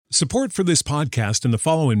Support for this podcast and the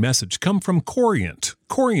following message come from Corient.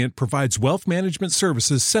 Corient provides wealth management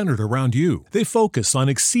services centered around you. They focus on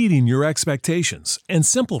exceeding your expectations and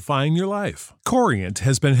simplifying your life. Corient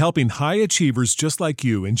has been helping high achievers just like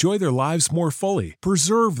you enjoy their lives more fully,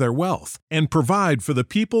 preserve their wealth, and provide for the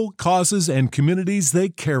people, causes, and communities they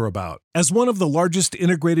care about. As one of the largest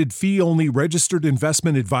integrated fee-only registered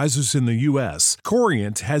investment advisors in the U.S.,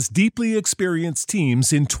 Corient has deeply experienced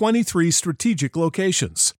teams in 23 strategic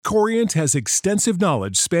locations. Corient has extensive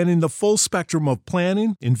knowledge spanning the full spectrum of planning,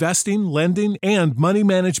 investing, lending, and money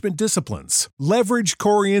management disciplines. Leverage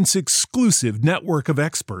Corient's exclusive network of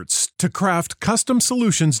experts to craft custom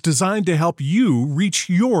solutions designed to help you reach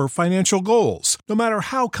your financial goals, no matter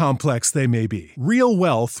how complex they may be. Real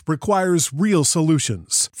wealth requires real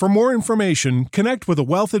solutions. For more information, connect with a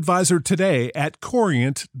wealth advisor today at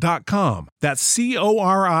Corient.com. That's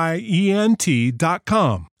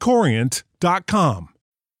Corient.com. Corient.com.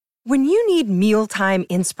 When you need mealtime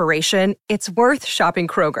inspiration, it's worth shopping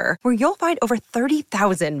Kroger, where you'll find over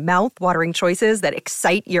 30,000 mouth-watering choices that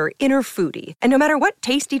excite your inner foodie. And no matter what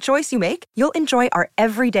tasty choice you make, you'll enjoy our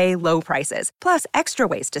everyday low prices, plus extra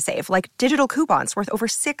ways to save, like digital coupons worth over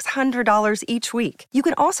 $600 each week. You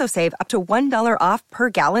can also save up to $1 off per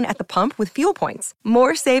gallon at the pump with fuel points.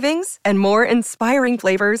 More savings and more inspiring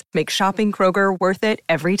flavors make shopping Kroger worth it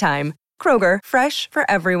every time. Kroger, fresh for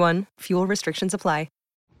everyone. Fuel restrictions apply.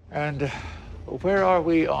 And where are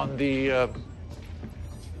we on the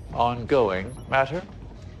ongoing matter?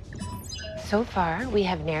 So far, we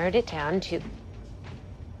have narrowed it down to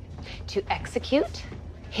execute,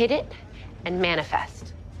 hit it, and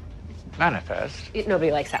manifest. Manifest?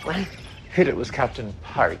 Nobody likes that one. Hit it was Captain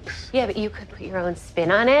Pike's. Yeah, but you could put your own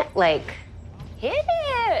spin on it, like, hit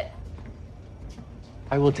it!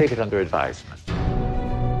 I will take it under advisement.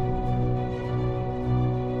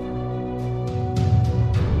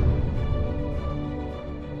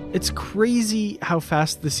 It's crazy how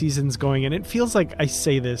fast the season's going, and it feels like I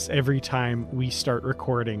say this every time we start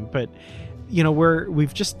recording, but you know,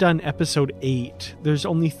 we've just done episode 8. There's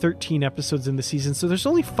only 13 episodes in the season, so there's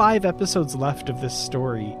only 5 episodes left of this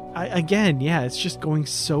story. It's just going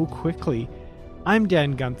so quickly. I'm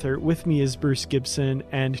Dan Gunther, with me is Bruce Gibson,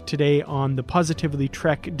 and today on the Positively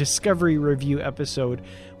Trek Discovery Review episode,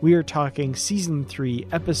 we are talking Season 3,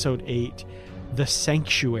 Episode 8, The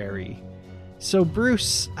Sanctuary. So,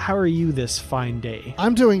 Bruce, how are you this fine day?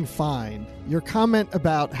 I'm doing fine. Your comment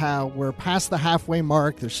about how we're past the halfway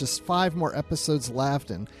mark, there's just 5 more episodes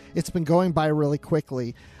left, and it's been going by really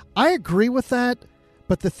quickly. I agree with that,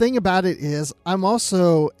 but the thing about it is I'm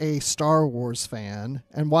also a Star Wars fan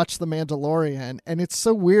and watch The Mandalorian, and it's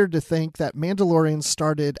so weird to think that Mandalorian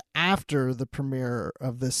started after the premiere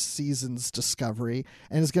of this season's Discovery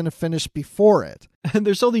and is going to finish before it. And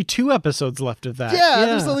there's only 2 episodes left of that. Yeah,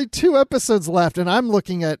 there's only 2 episodes left, and I'm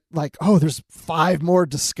looking at like, oh, there's 5 more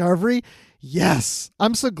Discovery? Yes.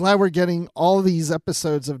 I'm so glad we're getting all these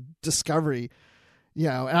episodes of Discovery. You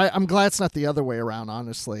know, and I'm glad it's not the other way around,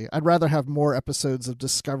 honestly. I'd rather have more episodes of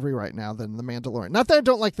Discovery right now than The Mandalorian. Not that I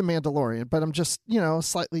don't like The Mandalorian, but I'm just, a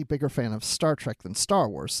slightly bigger fan of Star Trek than Star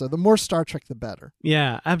Wars. So the more Star Trek, the better.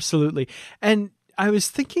 Yeah, absolutely. And I was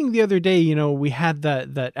thinking the other day, we had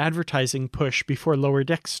that advertising push before Lower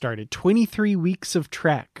Decks started. 23 weeks of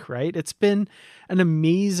Trek, right? It's been an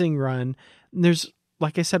amazing run. There's,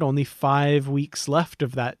 like I said, only 5 weeks left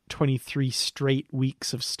of that 23 straight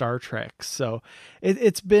weeks of Star Trek. So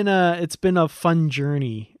it's been a fun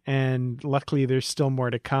journey, and luckily there's still more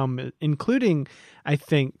to come, including, I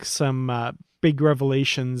think, some big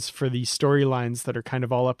revelations for these storylines that are kind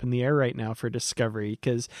of all up in the air right now for Discovery,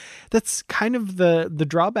 because that's kind of the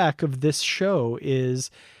drawback of this show is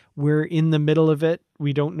we're in the middle of it.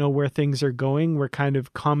 We don't know where things are going. We're kind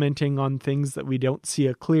of commenting on things that we don't see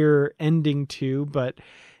a clear ending to, but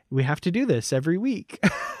we have to do this every week.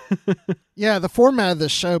 Yeah, the format of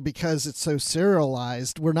this show, because it's so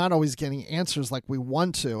serialized, we're not always getting answers like we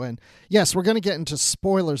want to. And yes, we're going to get into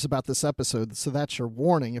spoilers about this episode, so that's your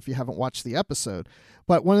warning if you haven't watched the episode.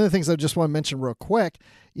 But one of the things I just want to mention real quick,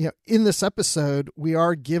 in this episode, we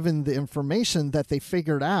are given the information that they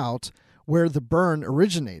figured out where the burn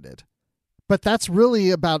originated. But that's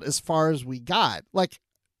really about as far as we got. Like,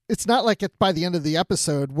 it's not like by the end of the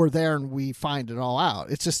episode, we're there and we find it all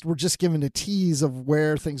out. It's just, we're just given a tease of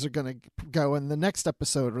where things are going to go in the next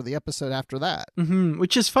episode or the episode after that. Mm-hmm.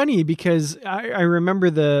 Which is funny because I remember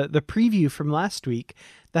the preview from last week.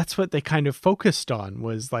 That's what they kind of focused on,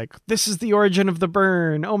 was like, this is the origin of the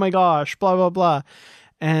burn. Oh my gosh, blah, blah, blah.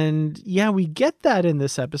 And yeah, we get that in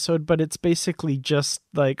this episode, but it's basically just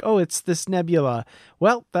like, oh, it's this nebula.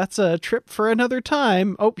 Well, that's a trip for another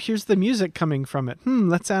time. Oh, here's the music coming from it.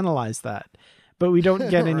 Let's analyze that. But we don't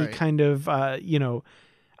get any Right. kind of, I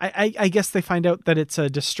guess they find out that it's a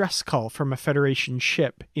distress call from a Federation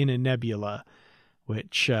ship in a nebula,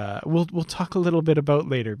 which we'll talk a little bit about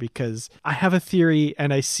later, because I have a theory,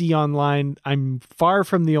 and I see online I'm far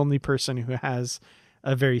from the only person who has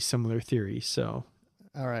a very similar theory. So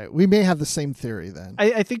All right. We may have the same theory then.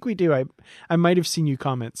 I think we do. I might have seen you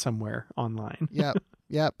comment somewhere online. Yep.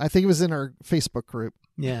 Yep. I think it was in our Facebook group.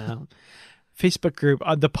 Yeah. Facebook group,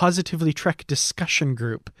 the Positively Trek discussion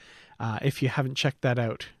group. If you haven't checked that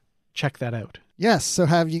out, check that out. Yes. So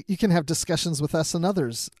you can have discussions with us and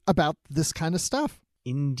others about this kind of stuff.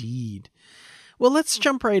 Indeed. Well, let's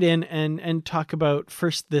jump right in and talk about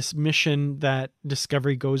first this mission that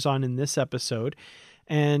Discovery goes on in this episode.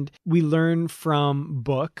 And we learn from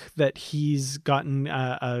Book that he's gotten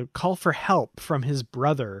a call for help from his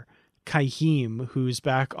brother, Kaihim, who's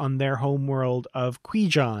back on their homeworld of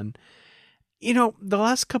Kwijan. You know, the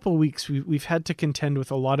last couple of weeks, we've had to contend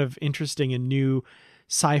with a lot of interesting and new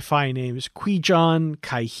sci-fi names. Kwijan,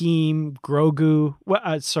 Kaihim, Grogu.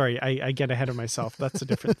 Well, sorry, I get ahead of myself. That's a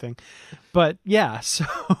different thing. But yeah,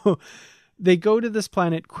 so they go to this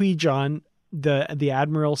planet, Kwijan. The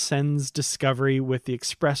Admiral sends Discovery with the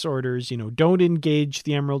express orders, don't engage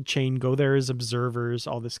the Emerald Chain, go there as observers,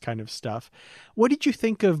 all this kind of stuff. What did you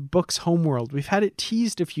think of Book's homeworld? We've had it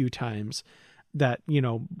teased a few times that,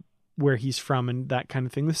 where he's from and that kind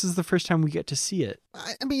of thing. This is the first time we get to see it.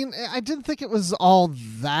 I mean, I didn't think it was all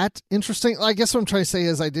that interesting. I guess what I'm trying to say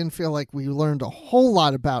is I didn't feel like we learned a whole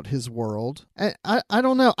lot about his world. I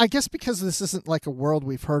don't know. I guess because this isn't like a world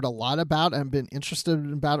we've heard a lot about and been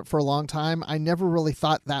interested about it for a long time, I never really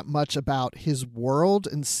thought that much about his world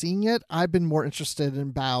and seeing it. I've been more interested in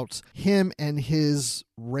about him and his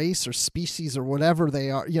race or species or whatever they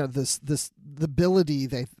are, the ability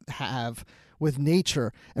they have with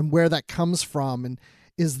nature and where that comes from. And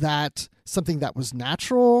is that something that was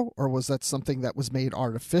natural, or was that something that was made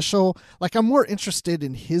artificial? Like, I'm more interested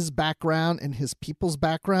in his background and his people's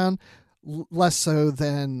background, less so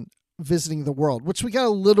than visiting the world, which we got a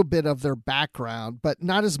little bit of their background, but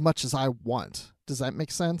not as much as I want. Does that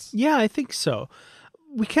make sense? Yeah, I think so.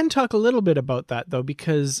 We can talk a little bit about that though,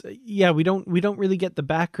 because we don't really get the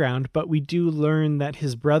background, but we do learn that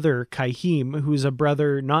his brother Kaihim, who's a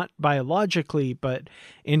brother not biologically, but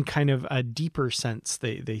in kind of a deeper sense,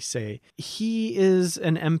 they say, he is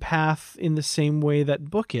an empath in the same way that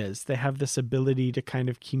Book is. They have this ability to kind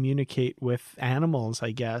of communicate with animals,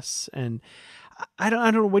 I guess. And I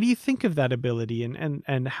don't know. What do you think of that ability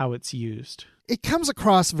and how it's used? It comes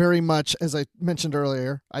across very much, as I mentioned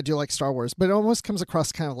earlier, I do like Star Wars, but it almost comes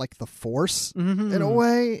across kind of like the Force in a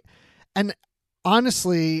way. And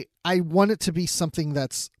honestly, I want it to be something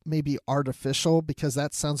that's maybe artificial, because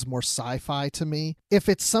that sounds more sci-fi to me. If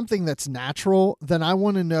it's something that's natural, then I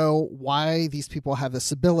want to know why these people have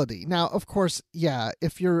this ability. Now, of course, yeah,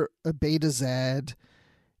 if you're a Beta Z,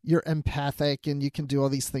 you're empathic and you can do all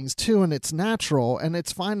these things too, and it's natural, and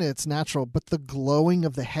it's fine that it's natural, but the glowing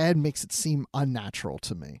of the head makes it seem unnatural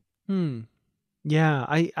to me. Yeah,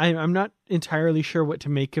 I'm not entirely sure what to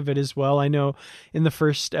make of it as well. I know in the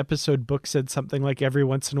first episode, Book said something like every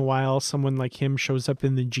once in a while someone like him shows up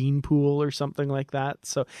in the gene pool or something like that.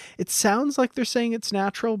 So it sounds like they're saying it's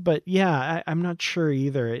natural, but yeah, I'm not sure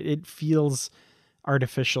either. It feels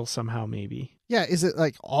artificial somehow, maybe. Yeah, is it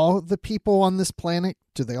like all the people on this planet?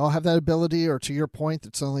 Do they all have that ability? Or to your point,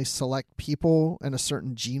 it's only select people in a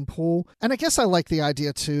certain gene pool? And I guess I like the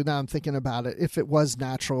idea too, now I'm thinking about it, if it was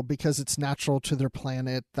natural, because it's natural to their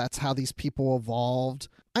planet, that's how these people evolved.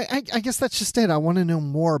 I guess that's just it. I want to know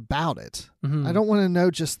more about it. I don't want to know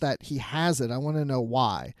just that he has it. I want to know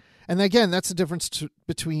why. And again, that's the difference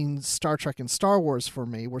between Star Trek and Star Wars for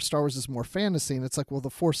me, where Star Wars is more fantasy, and it's like, well, the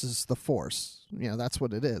Force is the Force. That's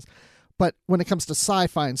what it is. But when it comes to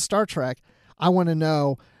sci-fi and Star Trek, I want to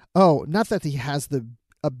know, not that he has the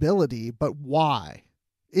ability, but why?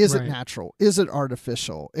 Is it natural? Is it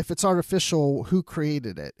artificial? If it's artificial, who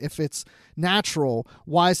created it? If it's natural,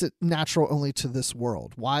 why is it natural only to this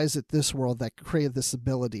world? Why is it this world that created this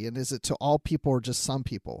ability? And is it to all people or just some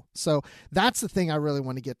people? So that's the thing I really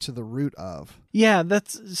want to get to the root of. Yeah,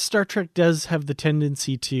 that's Star Trek does have the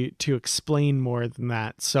tendency to explain more than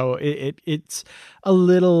that. So it's a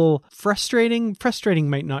little frustrating. Frustrating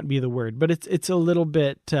might not be the word, but it's a little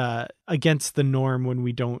bit against the norm when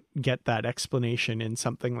we don't get that explanation in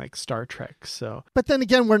something like Star Trek. So, but then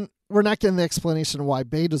again, we're not getting the explanation of why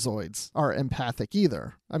Betazoids are empathic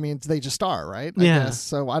either. I mean, they just are, right? I guess.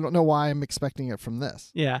 So I don't know why I'm expecting it from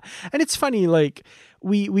this. Yeah, and it's funny, like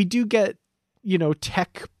we do get,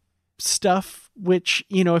 tech stuff, which,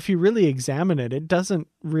 if you really examine it, it doesn't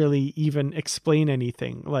really even explain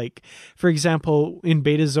anything. Like, for example, in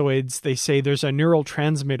Betazoids, they say there's a neural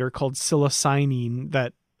transmitter called psilocybin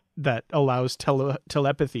that allows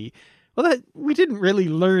telepathy. Well, that we didn't really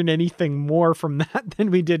learn anything more from that than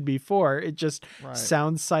we did before. It just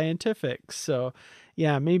sounds scientific. So,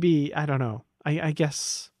 yeah, maybe, I don't know. I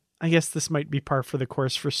guess this might be par for the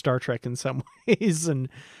course for Star Trek in some ways, and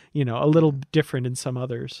a little different in some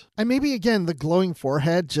others. And maybe again, the glowing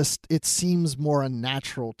forehead it seems more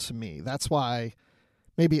unnatural to me. That's why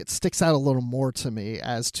maybe it sticks out a little more to me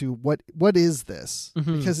as to what is this?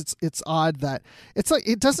 Mm-hmm. Because it's odd that it's like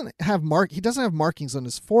he doesn't have markings on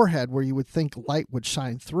his forehead where you would think light would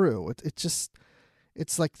shine through.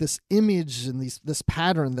 It's like this image and this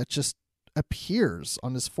pattern that just appears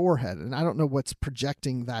on his forehead, and I don't know what's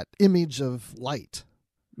projecting that image of light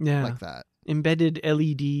like that. Embedded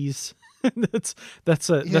LEDs. that's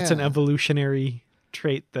an evolutionary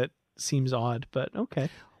trait that seems odd, but okay.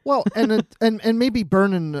 Well, and maybe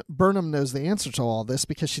Burnham knows the answer to all this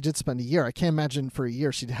because she did spend a year. I can't imagine for a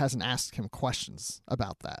year she hasn't asked him questions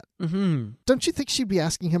about that. Mm-hmm. Don't you think she'd be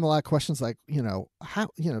asking him a lot of questions like, how,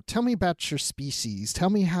 tell me about your species. Tell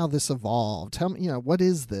me how this evolved. Tell me, what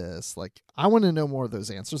is this? Like, I want to know more of those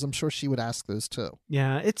answers. I'm sure she would ask those too.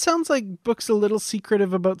 Yeah, it sounds like Book's a little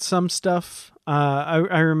secretive about some stuff. I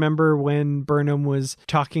remember when Burnham was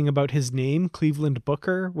talking about his name, Cleveland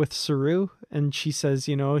Booker, with Saru, and she says,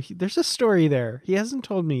 there's a story there. He hasn't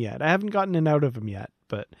told me yet. I haven't gotten it out of him yet,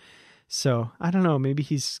 but so I don't know. Maybe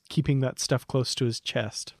he's keeping that stuff close to his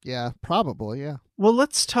chest. Yeah, probably. Yeah. Well,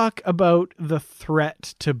 let's talk about the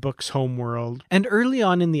threat to Book's homeworld. And early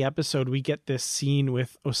on in the episode, we get this scene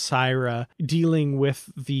with Osyraa dealing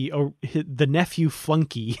with the nephew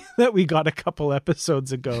Flunky that we got a couple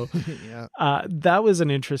episodes ago. Yeah. That was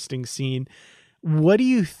an interesting scene. What do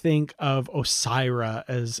you think of Osyraa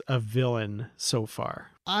as a villain so far?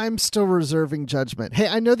 I'm still reserving judgment. Hey,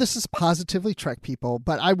 I know this is positively Trek people,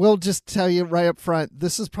 but I will just tell you right up front,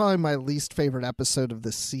 this is probably my least favorite episode of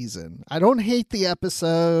this season. I don't hate the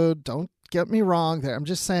episode. Don't get me wrong there. I'm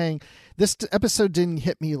just saying this episode didn't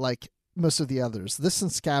hit me like most of the others. This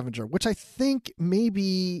and Scavenger, which I think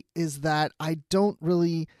maybe is that I don't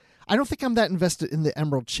think I'm that invested in the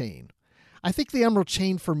Emerald Chain. I think the Emerald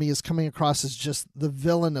Chain for me is coming across as just the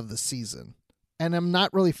villain of the season. And I'm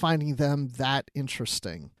not really finding them that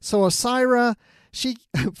interesting. So Osyraa,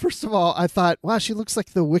 first of all, I thought, wow, she looks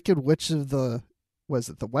like the Wicked Witch of the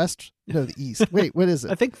West? No, the East. Wait, what is it?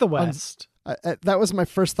 I think the West. That was my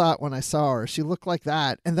first thought when I saw her. She looked like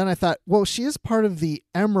that. And then I thought, well, she is part of the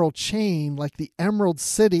Emerald Chain, like the Emerald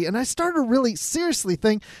City. And I started to really seriously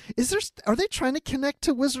think, are they trying to connect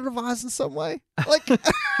to Wizard of Oz in some way? Like,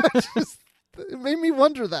 it made me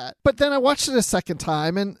wonder that. But then I watched it a second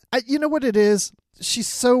time, and you know what it is? She's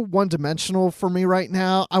so one-dimensional for me right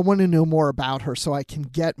now. I want to know more about her so I can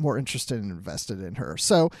get more interested and invested in her.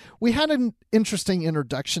 So we had an interesting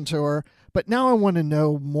introduction to her, but now I want to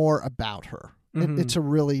know more about her.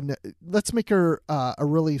 Mm-hmm. Let's make her a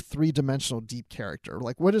really three-dimensional deep character.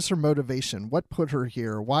 Like, what is her motivation? What put her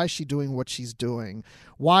here? Why is she doing what she's doing?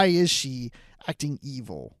 Why is she acting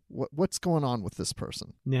evil? What's going on with this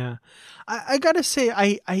person? Yeah. I gotta say,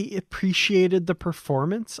 I appreciated the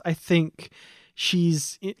performance. I think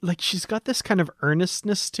she's got this kind of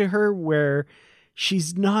earnestness to her where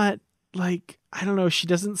she's not like, I don't know, she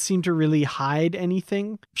doesn't seem to really hide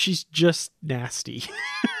anything. She's just nasty.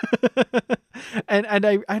 and I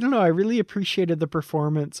don't know, I really appreciated the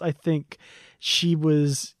performance. I think she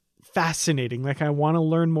was fascinating. Like, I want to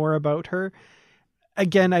learn more about her.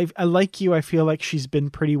 Again, I like you. I feel like she's been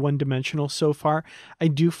pretty one-dimensional so far. I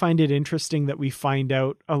do find it interesting that we find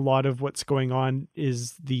out a lot of what's going on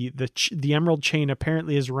is the Emerald Chain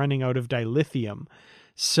apparently is running out of dilithium.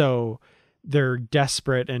 So they're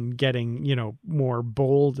desperate and getting, more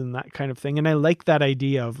bold and that kind of thing. And I like that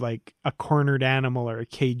idea of like a cornered animal or a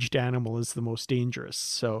caged animal is the most dangerous.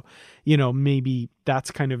 So, maybe that's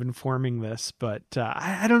kind of informing this, but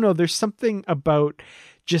I don't know. There's something about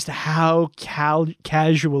just how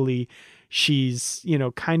casually she's,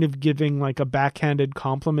 kind of giving like a backhanded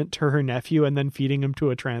compliment to her nephew and then feeding him to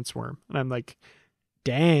a transworm. And I'm like,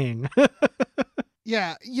 dang.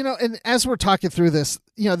 Yeah, and as we're talking through this,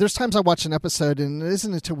 there's times I watch an episode and it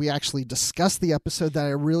isn't until we actually discuss the episode that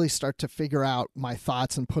I really start to figure out my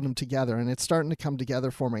thoughts and put them together, and it's starting to come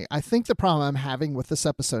together for me. I think the problem I'm having with this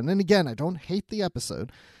episode, and again, I don't hate the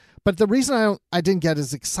episode, but the reason I didn't get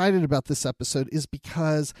as excited about this episode is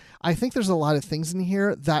because I think there's a lot of things in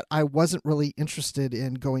here that I wasn't really interested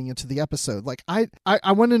in going into the episode. Like I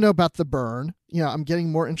want to know about the burn. I'm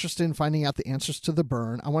getting more interested in finding out the answers to the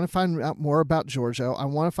burn. I want to find out more about Georgiou. I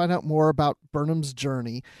want to find out more about Burnham's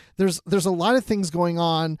journey. There's a lot of things going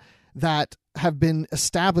on that have been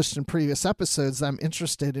established in previous episodes that I'm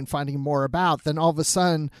interested in finding more about. Then all of a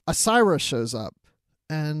sudden, Osyraa shows up.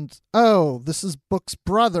 And, this is Book's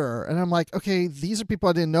brother. And I'm like, okay, these are people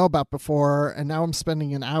I didn't know about before. And now I'm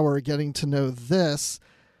spending an hour getting to know this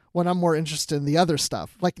when I'm more interested in the other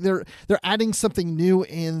stuff. Like they're adding something new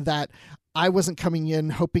in that I wasn't coming in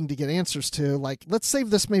hoping to get answers to. Like, let's save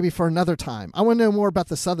this maybe for another time. I want to know more about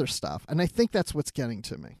this other stuff. And I think that's what's getting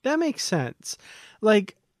to me. That makes sense.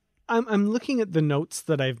 Like, I'm looking at the notes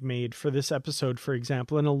that I've made for this episode, for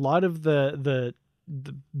example, and a lot of the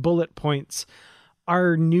bullet points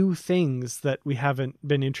are new things that we haven't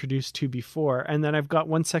been introduced to before. And then I've got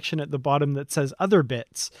one section at the bottom that says other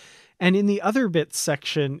bits. And in the other bits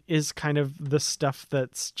section is kind of the stuff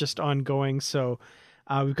that's just ongoing. So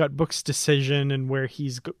we've got Book's decision and where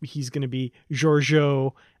he's going to be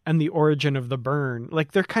Georgiou and the origin of the burn.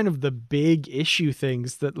 Like they're kind of the big issue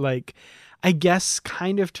things that like, I guess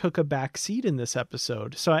kind of took a back seat in this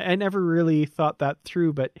episode. So I never really thought that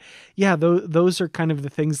through, but yeah, those are kind of the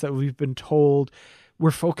things that we've been told. We're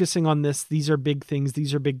focusing on this. These are big things.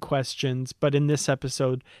 These are big questions. But in this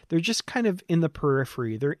episode, they're just kind of in the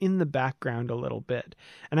periphery. They're in the background a little bit.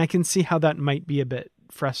 And I can see how that might be a bit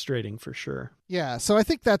frustrating for sure. Yeah, so I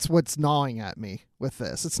think that's what's gnawing at me with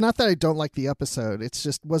this. It's not that I don't like the episode. It's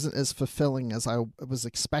just wasn't as fulfilling as I was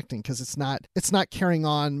expecting because it's not carrying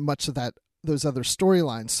on much of those other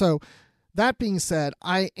storylines. So that being said,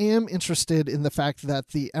 I am interested in the fact that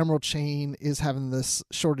the Emerald Chain is having this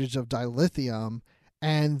shortage of dilithium,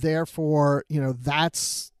 and therefore,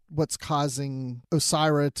 that's what's causing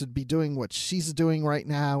Osyraa to be doing what she's doing right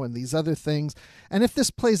now and these other things. And if this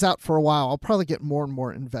plays out for a while, I'll probably get more and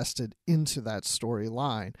more invested into that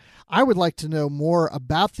storyline. I would like to know more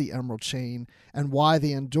about the Emerald Chain and why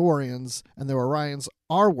the Andorians and the Orions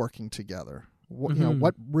are working together.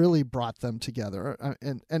 What really brought them together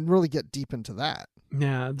and really get deep into that.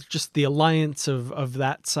 Yeah, just the alliance of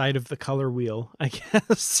that side of the color wheel, I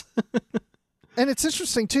guess. And it's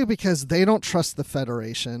interesting, too, because they don't trust the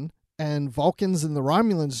Federation, and Vulcans and the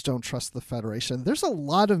Romulans don't trust the Federation. There's a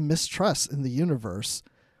lot of mistrust in the universe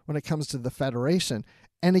when it comes to the Federation.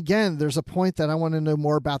 And again, there's a point that I want to know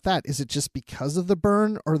more about that. Is it just because of the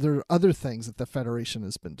burn, or are there other things that the Federation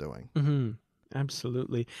has been doing? Mm-hmm.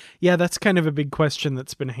 Absolutely. Yeah, that's kind of a big question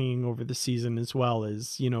that's been hanging over the season as well,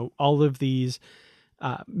 is, all of these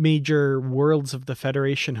major worlds of the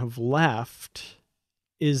Federation have left.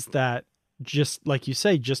 Is that just like you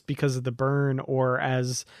say, just because of the burn, or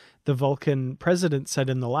as the Vulcan president said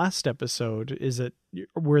in the last episode,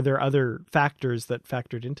 were there other factors that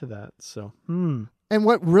factored into that? So, And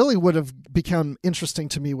what really would have become interesting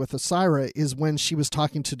to me with Osyraa is when she was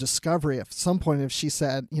talking to Discovery at some point, if she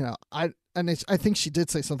said, I think she did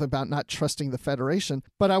say something about not trusting the Federation,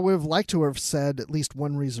 but I would have liked to have said at least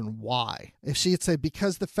one reason why. If she had said,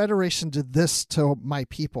 because the Federation did this to my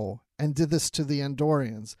people and did this to the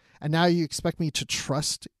Andorians, and now you expect me to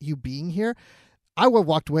trust you being here, I would have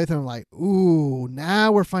walked away with her and like, ooh,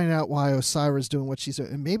 now we're finding out why Osyraa is doing what she's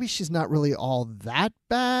doing. And maybe she's not really all that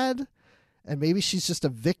bad. And maybe she's just a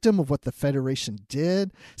victim of what the Federation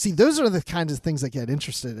did. See, those are the kinds of things I get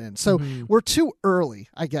interested in. So we're too early,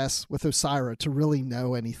 I guess, with Osyraa to really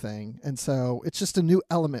know anything. And so it's just a new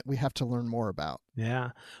element we have to learn more about. Yeah.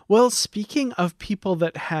 Well, speaking of people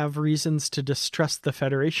that have reasons to distrust the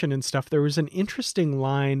Federation and stuff, there was an interesting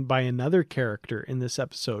line by another character in this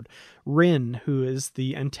episode, Rin, who is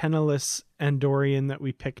the antennaless Andorian that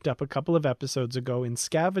we picked up a couple of episodes ago in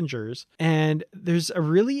Scavengers. And there's a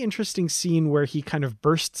really interesting scene where he kind of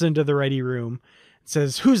bursts into the ready room and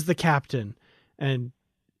says, "Who's the captain?" And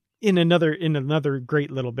in another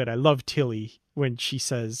great little bit, I love Tilly when she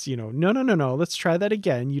says, no, let's try that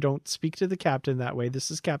again. You don't speak to the captain that way. This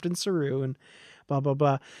is Captain Saru and blah, blah,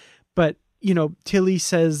 blah. But, Tilly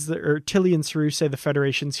and Saru say the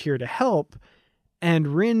Federation's here to help.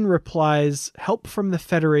 And Rin replies, "Help from the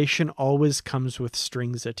Federation always comes with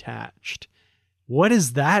strings attached." What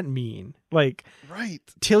does that mean? Like, right.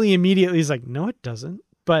 Tilly immediately is like, no, it doesn't.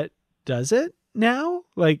 But does it? now?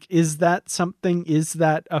 Like, is that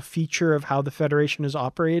a feature of how the Federation has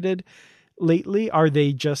operated lately? Are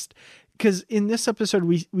they just, because in this episode,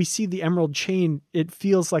 we see the Emerald Chain, it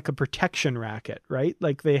feels like a protection racket, right?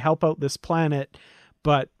 Like they help out this planet,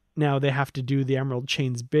 but now they have to do the Emerald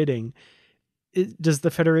Chain's bidding. Does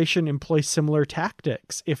the Federation employ similar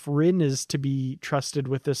tactics? If Rin is to be trusted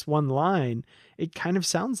with this one line, it kind of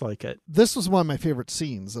sounds like it. This was one of my favorite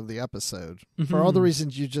scenes of the episode for all the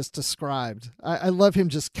reasons you just described. I love him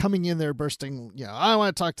just coming in there bursting, I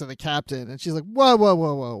want to talk to the captain. And she's like,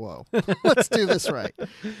 whoa. Let's do this right.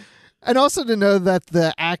 And also to know that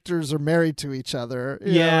the actors are married to each other.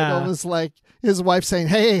 You know, it was like his wife saying,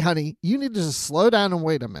 hey, honey, you need to just slow down and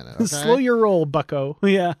wait a minute. Okay? Slow your roll, bucko.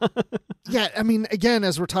 Yeah. Yeah, I mean, again,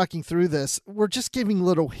 as we're talking through this, we're just giving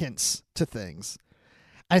little hints to things.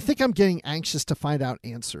 I think I'm getting anxious to find out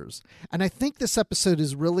answers. And I think this episode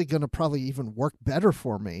is really going to probably even work better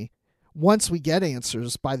for me once we get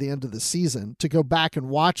answers by the end of the season to go back and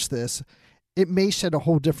watch this. It may shed a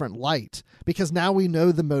whole different light because now we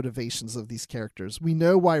know the motivations of these characters. We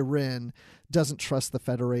know why Rin doesn't trust the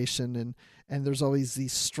Federation and there's always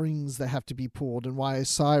these strings that have to be pulled and why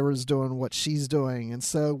Syra's doing what she's doing. And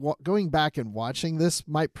so going back and watching this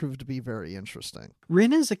might prove to be very interesting.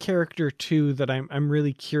 Rin is a character too that I'm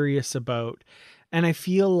really curious about. And I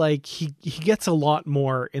feel like he gets a lot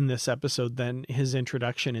more in this episode than his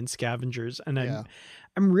introduction in Scavengers. And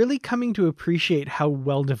I'm really coming to appreciate how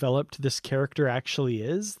well developed this character actually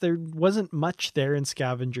is. There wasn't much there in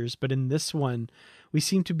Scavengers, but in this one, we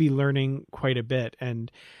seem to be learning quite a bit.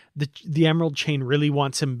 And the Emerald Chain really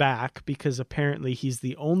wants him back because apparently he's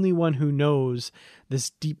the only one who knows this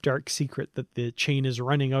deep, dark secret that the chain is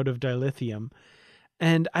running out of dilithium.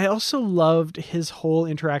 And I also loved his whole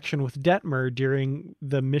interaction with Detmer during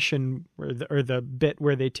the mission or the bit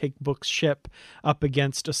where they take Book's ship up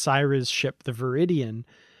against Osyra's ship, the Viridian.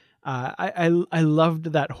 I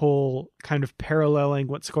loved that whole kind of paralleling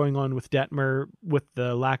what's going on with Detmer with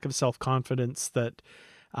the lack of self-confidence that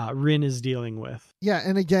Rin is dealing with. Yeah,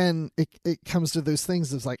 and again, it comes to those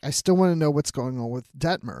things of like, I still want to know what's going on with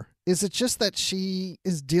Detmer. Is it just that she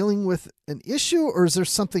is dealing with an issue or is there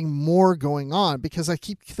something more going on? Because I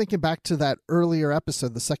keep thinking back to that earlier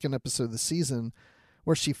episode, the second episode of the season,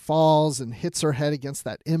 where she falls and hits her head against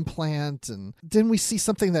that implant. And didn't we see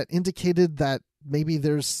something that indicated that maybe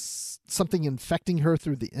there's something infecting her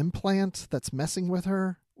through the implant that's messing with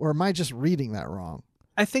her? Or am I just reading that wrong?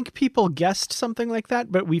 I think people guessed something like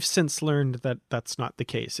that, but we've since learned that that's not the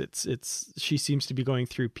case. She seems to be going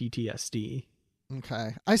through PTSD.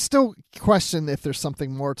 Okay. I still question if there's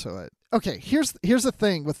something more to it. Okay, here's the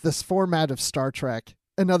thing with this format of Star Trek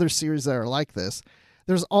and other series that are like this.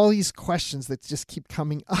 There's all these questions that just keep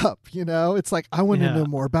coming up, It's like, I want to know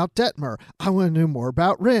more about Detmer. I want to know more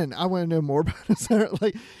about Rin. I want to know more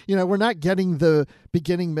about we're not getting the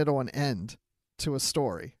beginning, middle, and end to a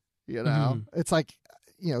story, It's like,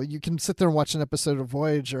 you can sit there and watch an episode of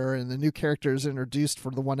Voyager and the new character is introduced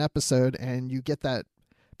for the one episode and you get that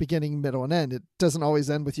beginning, middle, and end. It doesn't always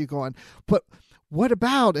end with you going, but what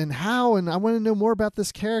about and how? And I want to know more about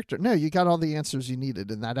this character. No, you got all the answers you needed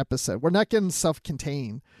in that episode. We're not getting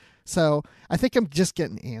self-contained. So I think I'm just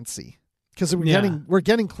getting antsy because we're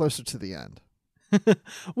getting closer to the end.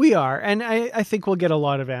 We are. And I think we'll get a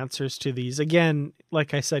lot of answers to these. Again,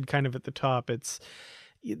 like I said, kind of at the top, it's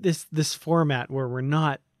this format where we're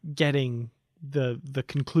not getting the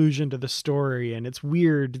conclusion to the story, and it's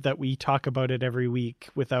weird that we talk about it every week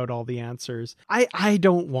without all the answers. I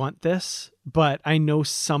don't want this, but I know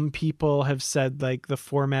some people have said like the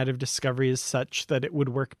format of Discovery is such that it would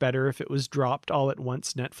work better if it was dropped all at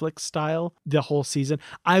once Netflix style the whole season.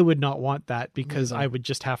 I would not want that because I would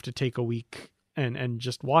just have to take a week and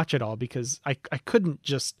just watch it all because I couldn't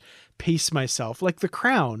just pace myself. Like The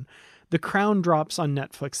Crown drops on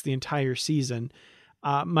Netflix the entire season.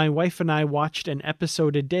 My wife and I watched an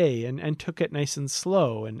episode a day and took it nice and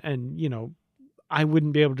slow. And I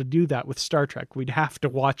wouldn't be able to do that with Star Trek. We'd have to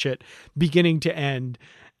watch it beginning to end,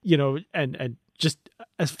 and just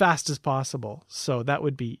as fast as possible. So that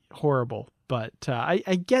would be horrible. But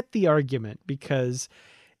I get the argument because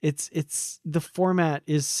it's the format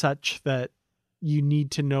is such that you need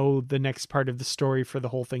to know the next part of the story for the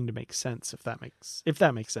whole thing to make sense, if that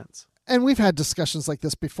makes sense. And we've had discussions like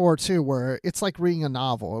this before, too, where it's like reading a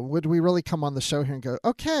novel. Would we really come on the show here and go,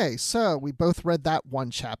 okay, so we both read that one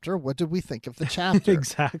chapter. What did we think of the chapter?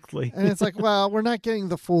 Exactly. And it's like, well, we're not getting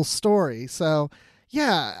the full story. So,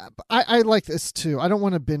 yeah, I like this, too. I don't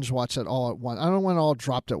want to binge watch it all at once. I don't want it all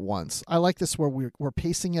dropped at once. I like this where we're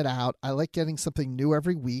pacing it out. I like getting something new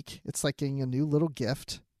every week. It's like getting a new little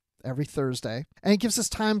gift. every Thursday. And it gives us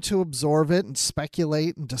time to absorb it and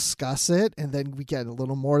speculate and discuss it. And then we get a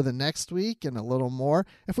little more the next week and a little more.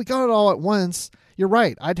 If we got it all at once, you're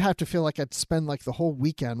right. I'd have to feel like I'd spend like the whole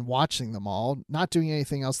weekend watching them all, not doing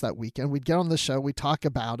anything else that weekend. We'd get on the show, we talk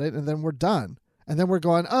about it, and then we're done. And then we're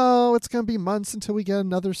going, oh, it's going to be months until we get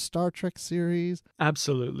another Star Trek series.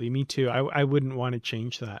 Absolutely. Me too. I wouldn't want to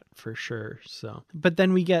change that for sure. So, but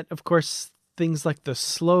then we get, of course, things like the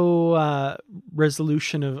slow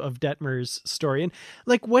resolution of Detmer's story. And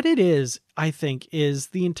like what it is, I think, is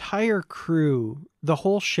the entire crew, the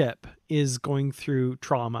whole ship is going through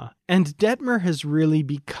trauma. And Detmer has really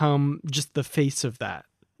become just the face of that.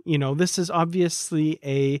 You know, this is obviously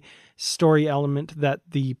a story element that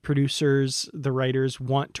the producers, the writers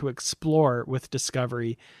want to explore with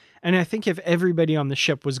Discovery. And I think if everybody on the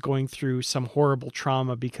ship was going through some horrible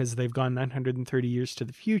trauma because they've gone 930 years to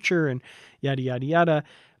the future and yada, yada, yada,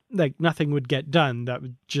 like nothing would get done. That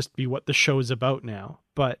would just be what the show's about now.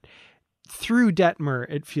 But through Detmer,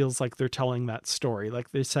 it feels like they're telling that story.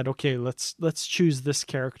 Like they said, okay, let's choose this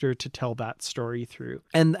character to tell that story through.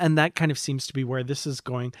 And that kind of seems to be where this is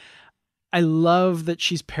going. I love that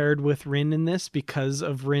she's paired with Rin in this because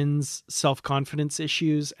of Rin's self-confidence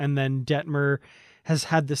issues. And then Detmer has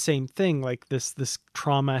had the same thing. Like this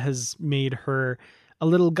trauma has made her a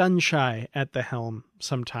little gun shy at the helm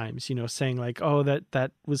sometimes, you know, saying like, oh,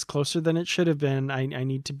 that was closer than it should have been. I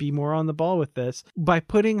need to be more on the ball with this. By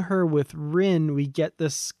putting her with Rin, we get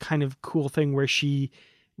this kind of cool thing where she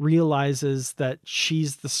realizes that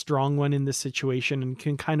she's the strong one in this situation and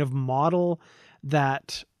can kind of model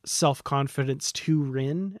that self-confidence to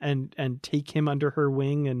Rin and take him under her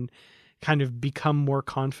wing and kind of become more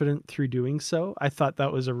confident through doing so. I thought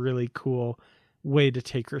that was a really cool way to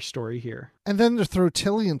take her story here. And then to throw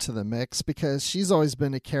Tilly into the mix, because she's always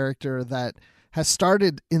been a character that has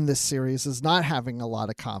started in this series as not having a lot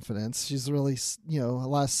of confidence. She's really, you know, a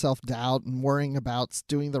lot of self-doubt and worrying about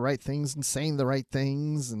doing the right things and saying the right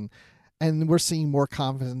things. And we're seeing more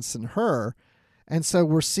confidence in her. And so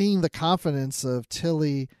we're seeing the confidence of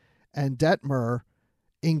Tilly and Detmer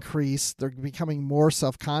increase. They're becoming more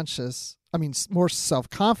self-conscious. I mean, more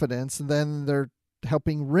self-confidence. And then they're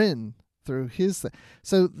helping Rin through his thing.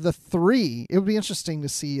 So the three, it would be interesting to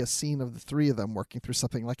see a scene of the three of them working through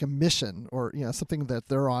something like a mission or, you know, something that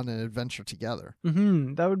they're on an adventure together.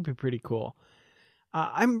 Mm-hmm. That would be pretty cool.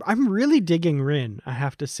 I'm really digging Rin, I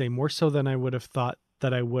have to say, more so than I would have thought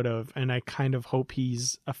that I would have. And I kind of hope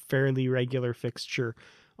he's a fairly regular fixture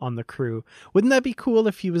on the crew. Wouldn't that be cool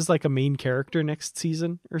if he was like a main character next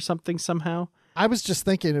season or something somehow? I was just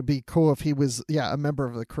thinking it'd be cool if he was, a member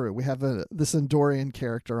of the crew. We have this Andorian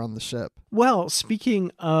character on the ship. Well, speaking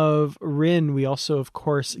of Rin, we also, of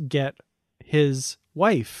course, get his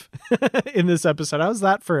wife in this episode. How's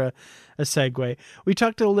that for a segue? We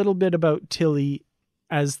talked a little bit about Tilly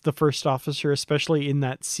as the first officer, especially in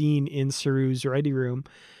that scene in Saru's ready room.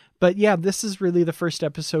 But yeah, this is really the first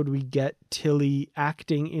episode we get Tilly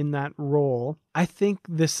acting in that role. I think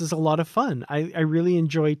this is a lot of fun. I really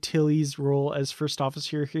enjoy Tilly's role as first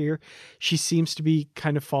officer here. She seems to be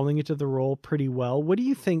kind of falling into the role pretty well. What do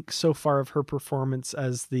you think so far of her performance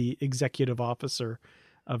as the executive officer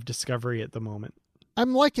of Discovery at the moment?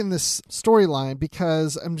 I'm liking this storyline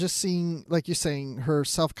because I'm just seeing, like you're saying, her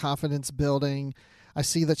self-confidence building. I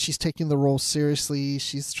see that she's taking the role seriously.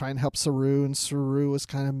 She's trying to help Saru, and Saru is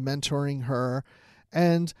kind of mentoring her.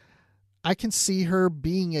 And I can see her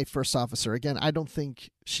being a first officer. Again, I don't think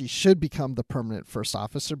she should become the permanent first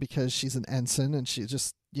officer because she's an ensign and she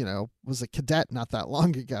just, was a cadet not that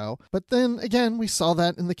long ago. But then again, we saw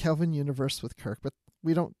that in the Kelvin universe with Kirk, but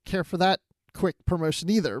we don't care for that quick promotion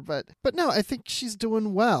either. But no, I think she's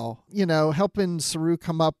doing well, helping Saru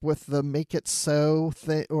come up with the make it so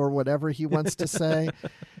thing or whatever he wants to say.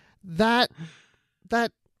 that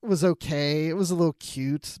was okay. It was a little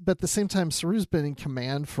cute, but at the same time, Saru's been in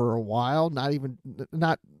command for a while,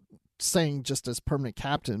 not saying just as permanent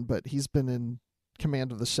captain, but he's been in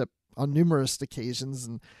command of the ship on numerous occasions.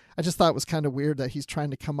 And I just thought it was kind of weird that he's trying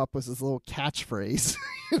to come up with his little catchphrase,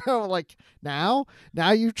 like now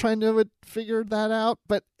you're trying to figure that out.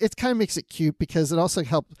 But it kind of makes it cute because it also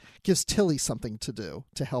gives Tilly something to do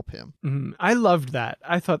to help him. Mm-hmm. I loved that.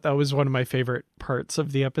 I thought that was one of my favorite parts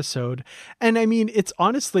of the episode. And I mean, it's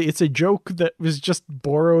a joke that was just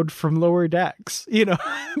borrowed from Lower Decks,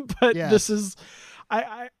 but yeah. This is,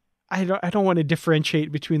 I don't want to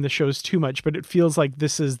differentiate between the shows too much, but it feels like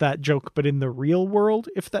this is that joke, but in the real world,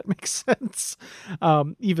 if that makes sense.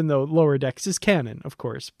 Even though Lower Decks is canon, of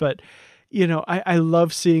course. But, I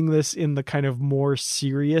love seeing this in the kind of more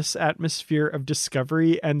serious atmosphere of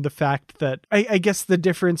Discovery, and the fact that I guess the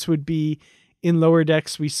difference would be in Lower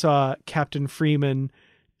Decks, we saw Captain Freeman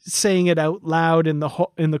saying it out loud in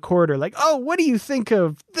the corridor, like, oh, what do you think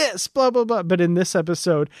of this, blah blah blah. But in this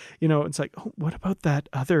episode, it's like, oh, what about that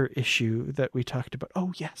other issue that we talked about?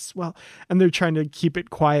 Oh yes, well, and they're trying to keep it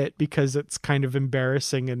quiet because it's kind of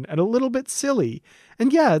embarrassing and a little bit silly.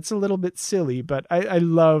 And yeah, it's a little bit silly, but I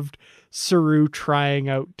loved Saru trying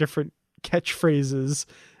out different catchphrases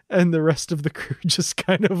and the rest of the crew just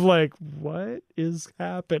kind of like, what is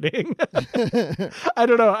happening? I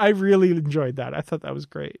don't know. I really enjoyed that. I thought that was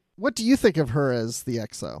great. What do you think of her as the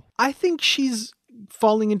XO? I think she's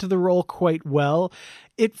falling into the role quite well.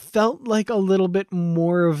 It felt like a little bit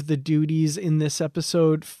more of the duties in this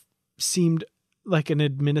episode seemed like an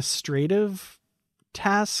administrative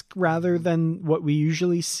task rather than what we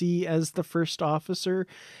usually see as the first officer.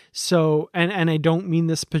 So, and I don't mean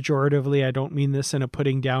this pejoratively. I don't mean this in a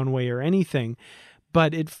putting down way or anything,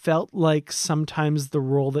 but it felt like sometimes the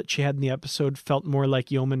role that she had in the episode felt more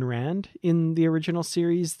like Yeoman Rand in the original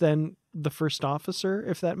series than the first officer,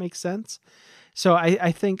 if that makes sense. So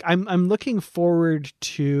I think I'm looking forward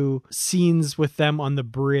to scenes with them on the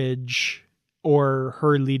bridge or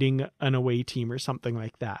her leading an away team or something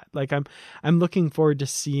like that. Like I'm looking forward to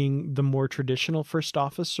seeing the more traditional first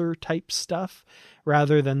officer type stuff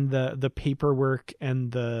rather than the paperwork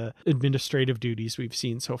and the administrative duties we've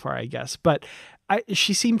seen so far, I guess. But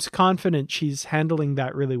she seems confident she's handling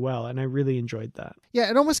that really well, and I really enjoyed that.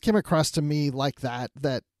 Yeah, it almost came across to me like that,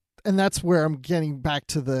 and that's where I'm getting back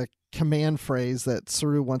to the command phrase that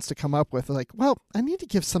Saru wants to come up with. Like, well, I need to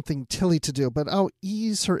give something Tilly to do, but I'll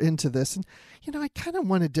ease her into this. And, I kind of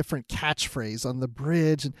want a different catchphrase on the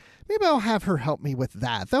bridge, and maybe I'll have her help me with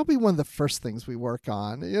that. That'll be one of the first things we work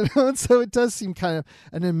on, And so it does seem kind of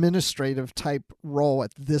an administrative type role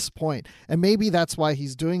at this point. And maybe that's why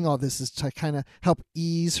he's doing all this, is to kind of help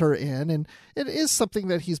ease her in. And it is something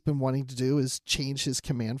that he's been wanting to do, is change his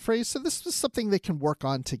command phrase. So this is something they can work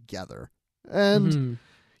on together. And,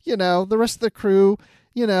 the rest of the crew,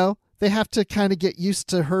 they have to kind of get used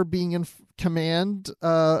to her being in command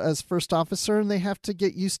as first officer, and they have to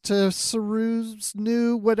get used to Saru's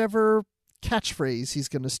new whatever catchphrase he's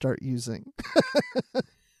going to start using.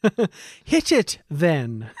 Hit it,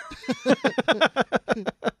 then.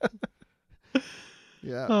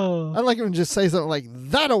 Yeah. Oh. I'd like him to just say something like,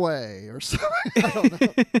 that away, or something. I don't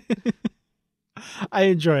know. I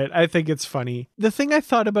enjoy it. I think it's funny. The thing I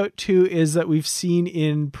thought about too is that we've seen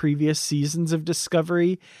in previous seasons of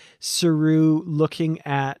Discovery, Saru looking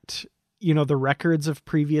at, the records of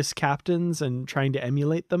previous captains and trying to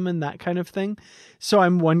emulate them and that kind of thing. So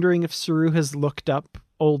I'm wondering if Saru has looked up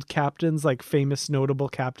old captains, like famous notable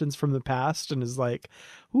captains from the past, and is like,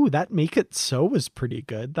 ooh, that Make It So was pretty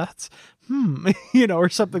good. That's, or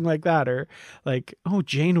something like that. Or like, oh,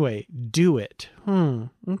 Janeway, do it.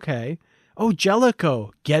 Okay. Oh,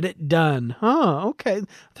 Jellicoe, get it done. Okay.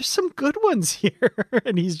 There's some good ones here.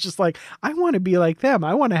 And he's just like, I want to be like them.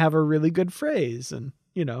 I want to have a really good phrase. And,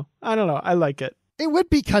 I don't know. I like it. It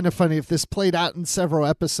would be kind of funny if this played out in several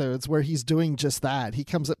episodes where he's doing just that. He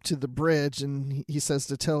comes up to the bridge and he says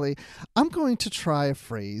to Tilly, I'm going to try a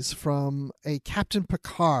phrase from a Captain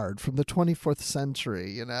Picard from the 24th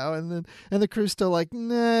century, and the crew's still like,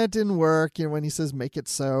 nah, it didn't work. When he says make it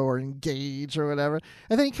so or engage or whatever.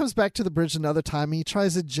 And then he comes back to the bridge another time and he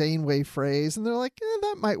tries a Janeway phrase and they're like,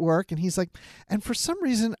 that might work. And he's like, and for some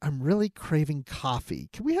reason, I'm really craving coffee.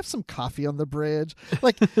 Can we have some coffee on the bridge?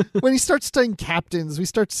 Like when he starts studying captains, we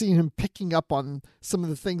start seeing him picking up on some of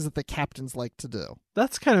the things that the captains like to do.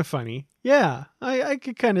 That's kind of funny. Yeah, I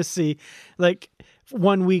could kind of see, like,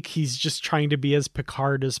 one week he's just trying to be as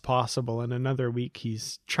Picard as possible, and another week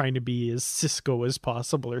he's trying to be as Cisco as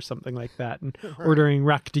possible or something like that, and right. Ordering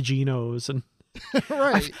Raktaginos. And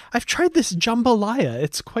right. I've tried this jambalaya.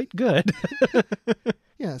 It's quite good.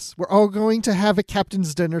 Yes, we're all going to have a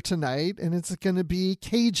captain's dinner tonight, and it's going to be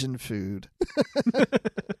Cajun food.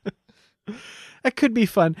 That could be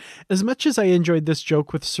fun. As much as I enjoyed this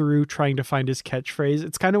joke with Saru trying to find his catchphrase,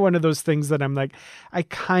 it's kind of one of those things that I'm like, I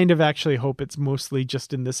kind of actually hope it's mostly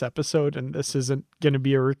just in this episode and this isn't going to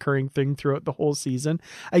be a recurring thing throughout the whole season.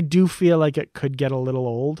 I do feel like it could get a little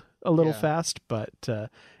old, a little fast, but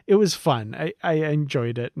it was fun. I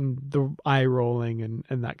enjoyed it, and the eye rolling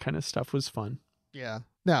and that kind of stuff was fun. Yeah.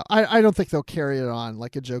 No, I don't think they'll carry it on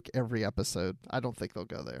like a joke every episode. I don't think they'll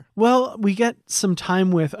go there. Well, we get some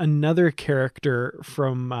time with another character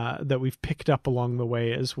from that we've picked up along the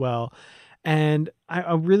way as well. And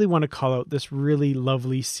I really want to call out this really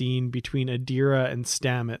lovely scene between Adira and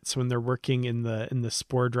Stamets when they're working in the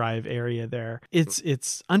spore drive area there.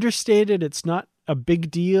 It's understated. It's not a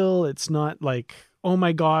big deal. It's not like, oh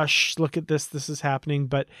my gosh, look at this is happening.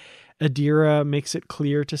 But Adira makes it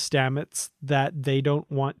clear to Stamets that they don't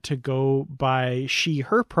want to go by she,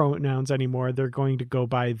 her pronouns anymore. They're going to go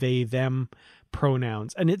by they, them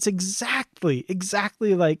pronouns. And it's exactly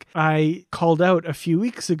like I called out a few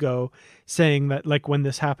weeks ago, saying that like when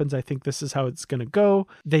this happens, I think this is how it's going to go.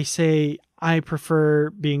 They say, I prefer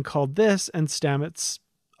being called this, and Stamets,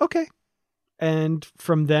 okay. And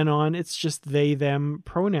from then on, it's just they, them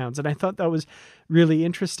pronouns. And I thought that was really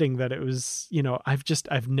interesting that it was, you know, I've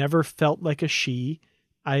never felt like a she.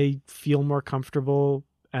 I feel more comfortable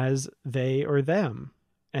as they or them.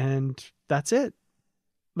 And that's it.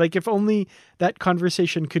 Like if only that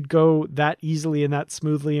conversation could go that easily and that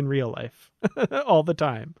smoothly in real life all the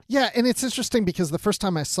time. Yeah, and it's interesting because the first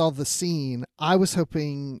time I saw the scene, I was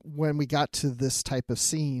hoping when we got to this type of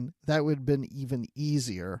scene, that would have been even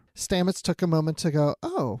easier. Stamets took a moment to go,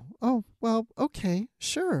 oh, well, okay,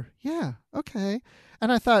 sure, yeah, okay.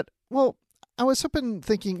 And I thought, well, I was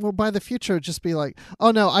thinking, well, by the future, it'd just be like,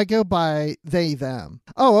 oh, no, I go by they, them.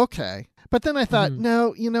 Oh, okay. But then I thought,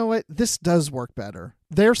 no, you know what? This does work better.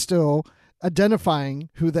 They're still identifying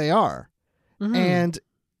who they are. And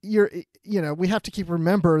we have to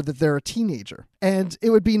remember that they're a teenager. And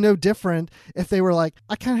it would be no different if they were like,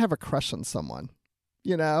 I kind of have a crush on someone,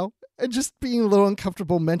 you know? And just being a little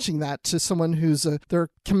uncomfortable mentioning that to someone who's their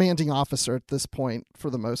commanding officer at this point for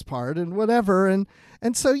the most part and whatever. And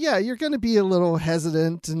so, yeah, you're going to be a little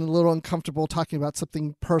hesitant and a little uncomfortable talking about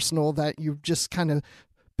something personal that you've just kind of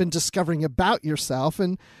been discovering about yourself.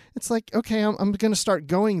 And it's like, okay, I'm going to start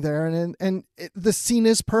going there. And the scene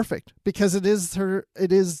is perfect because it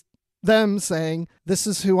is them saying, this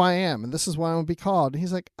is who I am and this is what I want to be called. And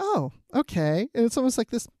he's like, oh, okay. And it's almost like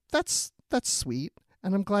this, that's sweet.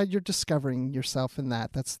 And I'm glad you're discovering yourself in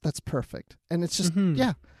that. That's perfect. And it's just,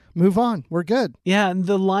 yeah, move on. We're good. Yeah. And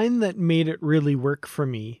the line that made it really work for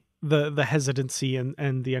me, the hesitancy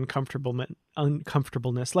and the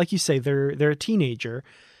uncomfortableness, like you say, they're a teenager.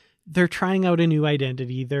 They're trying out a new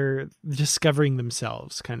identity. They're discovering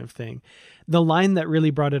themselves kind of thing. The line that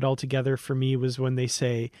really brought it all together for me was when they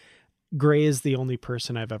say, Gray is the only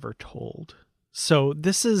person I've ever told. So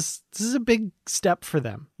this is a big step for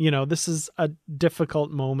them. You know, this is a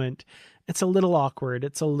difficult moment. It's a little awkward.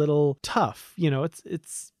 It's a little tough. You know,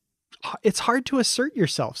 it's hard to assert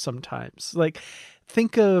yourself sometimes. Like,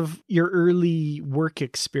 think of your early work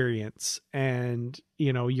experience and,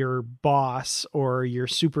 you know, your boss or your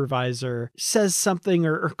supervisor says something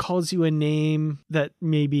or calls you a name that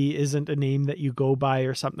maybe isn't a name that you go by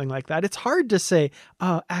or something like that. It's hard to say,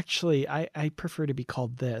 oh, actually, I prefer to be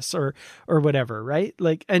called this or whatever, right?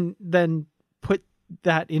 Like, and then put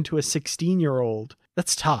that into a 16-year-old.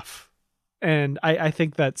 That's tough. And I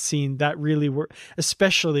think that scene, that really worked,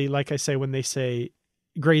 especially, like I say, when they say,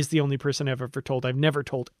 Gray's the only person I've ever told. I've never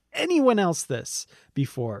told anyone else this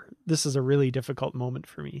before. This is a really difficult moment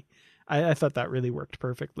for me. I thought that really worked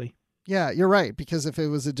perfectly. Yeah, you're right. Because if it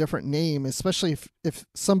was a different name, especially if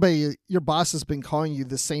somebody, your boss has been calling you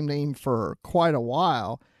the same name for quite a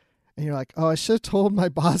while, and you're like, oh, I should have told my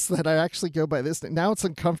boss that I actually go by this name. Now it's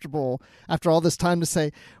uncomfortable after all this time to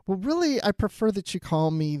say, well, really, I prefer that you call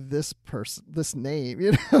me this person, this name.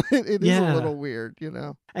 You know, it is a little weird, you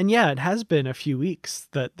know. And yeah, it has been a few weeks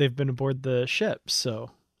that they've been aboard the ship.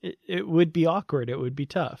 So it would be awkward. It would be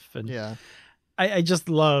tough. And yeah, I just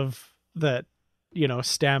love that, you know,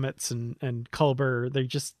 Stamets and Culber, they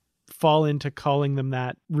just fall into calling them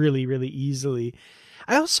that really, really easily.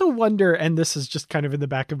 I also wonder, and this is just kind of in the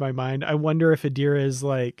back of my mind, I wonder if Adira is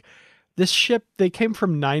like, this ship, they came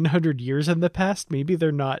from 900 years in the past. Maybe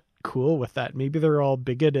they're not cool with that. Maybe they're all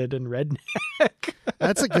bigoted and redneck.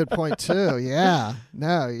 That's a good point too. Yeah.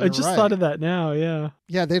 No, you're I just right. thought of that now. Yeah.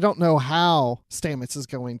 Yeah. They don't know how Stamets is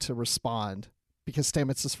going to respond because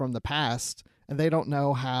Stamets is from the past. And they don't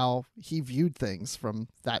know how he viewed things from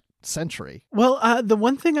that century. Well, the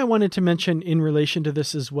one thing I wanted to mention in relation to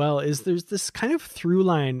this as well is there's this kind of through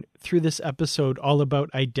line through this episode all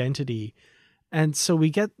about identity. And so we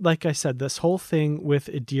get, like I said, this whole thing with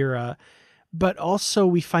Adira, but also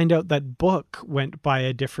we find out that Book went by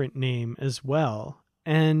a different name as well.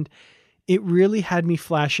 And it really had me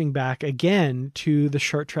flashing back again to the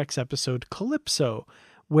Short Treks episode Calypso,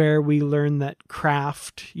 where we learn that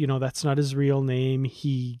Kraft, you know, that's not his real name.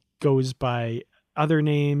 He goes by other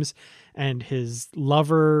names, and his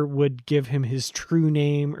lover would give him his true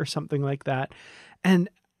name or something like that. And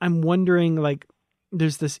I'm wondering, like,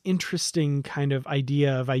 there's this interesting kind of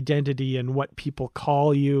idea of identity and what people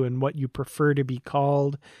call you and what you prefer to be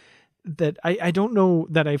called that I don't know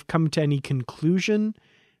that I've come to any conclusion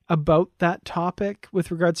about that topic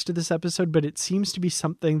with regards to this episode, but it seems to be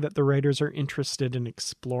something that the writers are interested in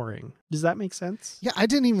exploring. Does that make sense? Yeah, I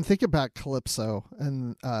didn't even think about Calypso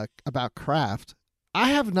and about Kraft. I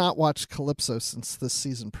have not watched Calypso since this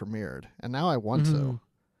season premiered, and now I want to.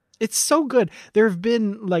 It's so good. There have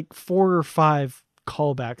been like 4 or 5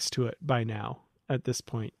 callbacks to it by now at this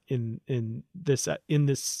point in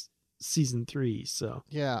this season 3. So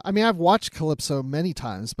yeah, I mean, I've watched Calypso many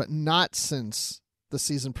times, but not since the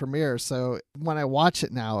season premiere. So when I watch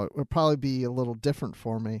it now, it would probably be a little different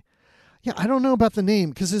for me. Yeah, I don't know about the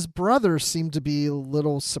name because his brother seemed to be a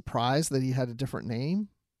little surprised that he had a different name.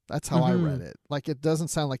 That's how I read it. Like, it doesn't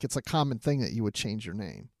sound like it's a common thing that you would change your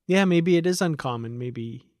name. Yeah, maybe it is uncommon.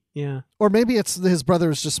 Maybe, yeah. Or maybe it's his brother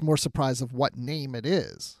is just more surprised of what name it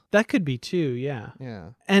is. That could be too, yeah.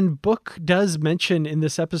 Yeah. And Book does mention in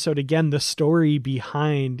this episode, again, the story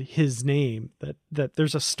behind his name, that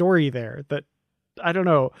there's a story there that, I don't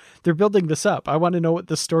know, they're building this up. I want to know what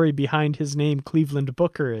the story behind his name, Cleveland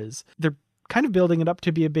Booker, is. They're kind of building it up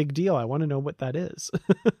to be a big deal. I want to know what that is.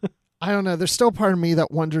 I don't know. There's still part of me that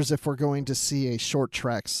wonders if we're going to see a short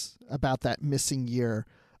treks about that missing year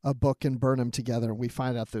of Book and Burnham together, and we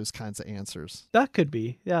find out those kinds of answers. That could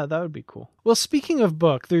be. Yeah, that would be cool. Well, speaking of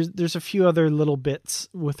Book, there's a few other little bits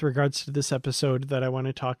with regards to this episode that I want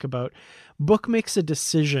to talk about. Book makes a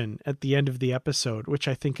decision at the end of the episode, which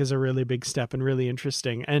I think is a really big step and really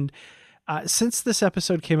interesting. And since this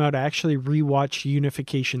episode came out, I actually rewatched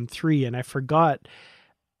Unification 3, and I forgot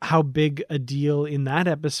how big a deal in that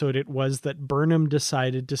episode it was that Burnham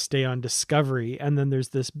decided to stay on Discovery. And then there's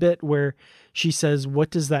this bit where she says, "What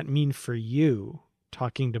does that mean for you?"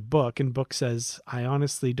 talking to Book. And Book says, "I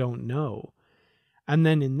honestly don't know." And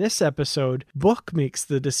then in this episode, Book makes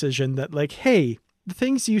the decision that, like, hey, the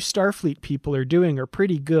things you Starfleet people are doing are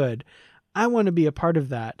pretty good. I want to be a part of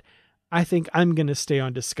that. I think I'm going to stay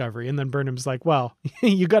on Discovery. And then Burnham's like, well,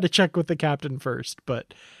 you got to check with the captain first.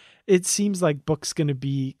 But it seems like Book's going to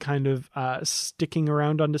be kind of sticking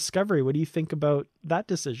around on Discovery. What do you think about that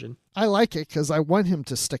decision? I like it because I want him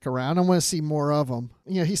to stick around. I want to see more of him.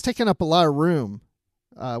 You know, he's taking up a lot of room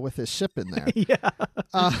with his ship in there. Yeah.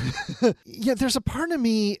 There's a part of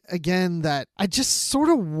me, again, that I just sort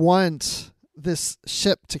of want this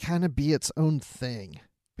ship to kind of be its own thing.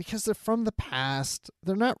 Because they're from the past.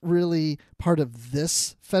 They're not really part of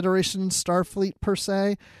this Federation Starfleet per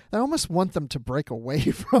se. I almost want them to break away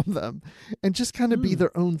from them and just kind of be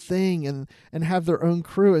their own thing and have their own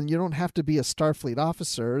crew. And you don't have to be a Starfleet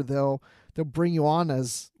officer. They'll bring you on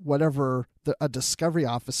as whatever a Discovery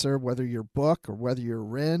officer, whether you're Book or whether you're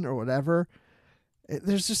Rin or whatever.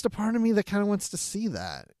 There's just a part of me that kind of wants to see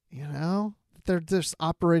that, you know? They're just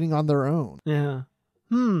operating on their own. Yeah.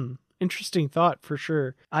 Interesting thought for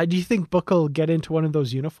sure. Do you think Book will get into one of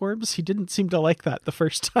those uniforms? He didn't seem to like that the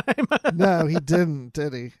first time. No, he didn't,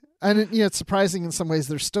 did he? And it's surprising in some ways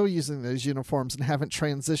they're still using those uniforms and haven't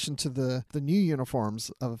transitioned to the new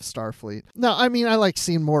uniforms of Starfleet. No, I mean, I like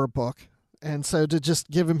seeing more Book. And so to just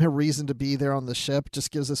give him a reason to be there on the ship just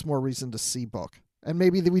gives us more reason to see Book. And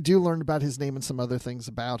maybe we do learn about his name and some other things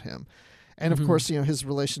about him. And of course, his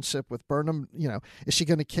relationship with Burnham, is she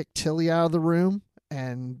going to kick Tilly out of the room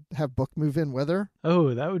and have Book move in with her?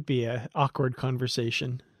 Oh, that would be an awkward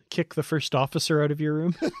conversation. Kick the first officer out of your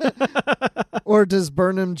room? Or does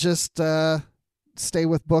Burnham just stay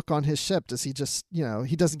with Book on his ship? Does he just,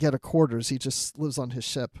 he doesn't get a quarters. He just lives on his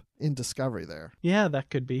ship in Discovery there. Yeah, that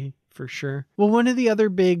could be for sure. Well, one of the other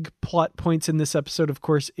big plot points in this episode, of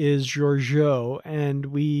course, is Georgiou, and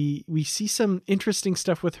we see some interesting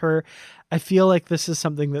stuff with her. I feel like this is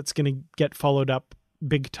something that's going to get followed up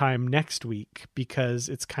big time next week because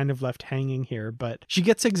it's kind of left hanging here. But she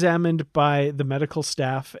gets examined by the medical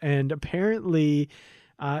staff, and apparently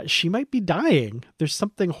she might be dying. There's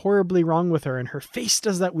something horribly wrong with her, and her face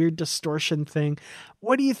does that weird distortion thing.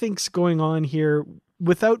 What do you think's going on here?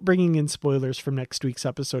 Without bringing in spoilers from next week's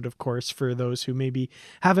episode, of course, for those who maybe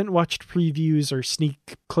haven't watched previews or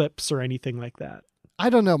sneak clips or anything like that. I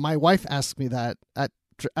don't know. My wife asked me that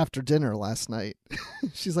after dinner last night.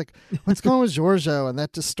 She's like, what's going on with Georgiou and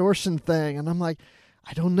that distortion thing? And I'm like,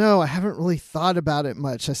 I don't know. I haven't really thought about it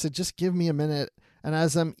much. I said, just give me a minute. And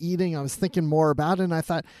as I'm eating, I was thinking more about it. And I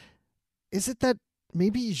thought, is it that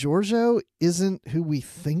maybe Georgiou isn't who we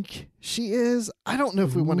think she is? I don't know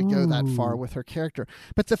if we want to go that far with her character.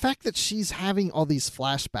 But the fact that she's having all these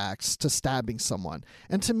flashbacks to stabbing someone,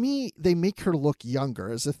 and to me, they make her look younger,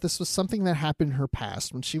 as if this was something that happened in her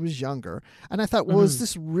past when she was younger. And I thought, well, is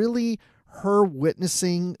this really her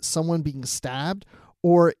witnessing someone being stabbed?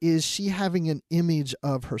 Or is she having an image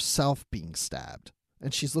of herself being stabbed?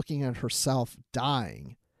 And she's looking at herself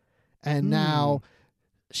dying. And now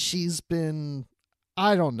she's been,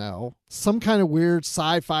 I don't know, some kind of weird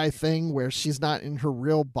sci-fi thing where she's not in her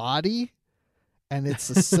real body and it's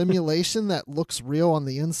a simulation that looks real on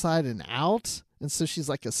the inside and out. And so she's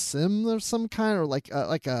like a sim of some kind, or like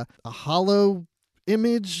a hollow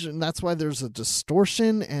image, and that's why there's a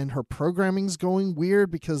distortion, and her programming's going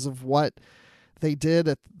weird because of what they did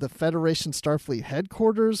at the Federation Starfleet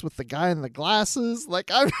headquarters with the guy in the glasses. Like,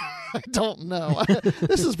 I don't know.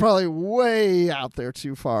 This is probably way out there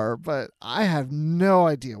too far, but I have no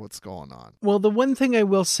idea what's going on. Well, the one thing I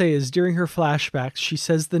will say is during her flashbacks, she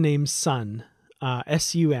says the name Sun,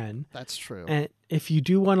 S-U-N. That's true. And if you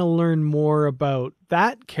do want to learn more about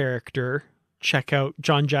that character, check out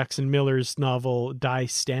John Jackson Miller's novel Die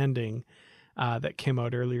Standing that came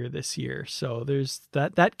out earlier this year. So there's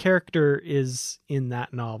that character is in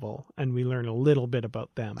that novel, and we learn a little bit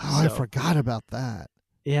about them. Oh, so, I forgot about that.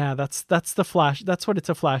 Yeah, that's the flash. That's what it's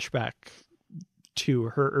a flashback to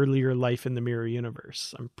her earlier life in the Mirror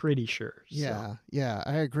Universe. I'm pretty sure. Yeah, yeah,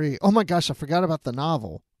 I agree. Oh my gosh, I forgot about the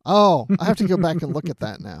novel. Oh, I have to go back and look at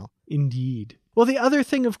that now. Indeed. Well, the other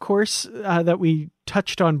thing, of course, that we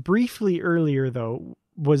touched on briefly earlier, though,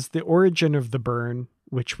 was the origin of the burn,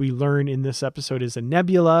 which we learn in this episode is a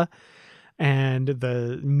nebula. And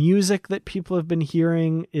the music that people have been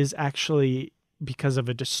hearing is actually because of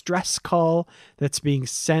a distress call that's being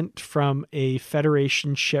sent from a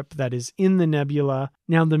Federation ship that is in the nebula.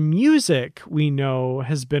 Now, the music, we know,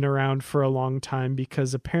 has been around for a long time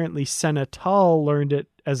because apparently Senatol learned it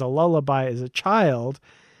as a lullaby as a child.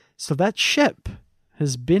 So that ship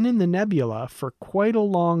has been in the nebula for quite a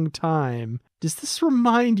long time. Does this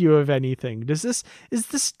remind you of anything? Is this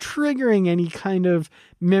triggering any kind of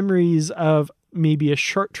memories of maybe a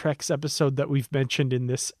Short Treks episode that we've mentioned in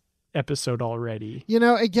this episode already? You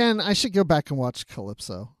know, again, I should go back and watch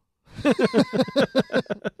Calypso.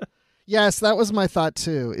 Yes, that was my thought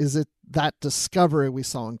too. Is it that discovery we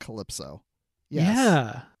saw in Calypso? Yes.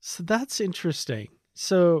 Yeah. So that's interesting.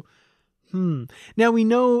 So, now we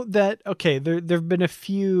know that, okay, there've been a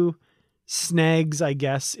few snags, I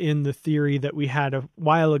guess, in the theory that we had a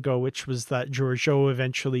while ago, which was that Georgiou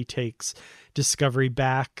eventually takes Discovery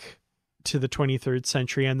back to the 23rd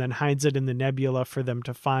century and then hides it in the nebula for them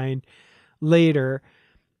to find later.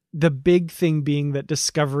 The big thing being that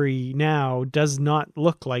Discovery now does not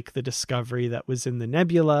look like the Discovery that was in the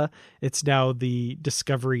nebula. It's now the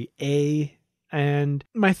Discovery A. And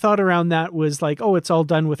my thought around that was like, oh, it's all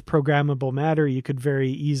done with programmable matter. You could very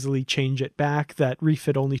easily change it back. That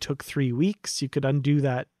refit only took 3 weeks. You could undo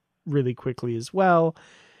that really quickly as well.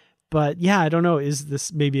 But yeah, I don't know. Is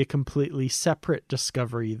this maybe a completely separate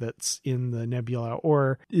Discovery that's in the nebula?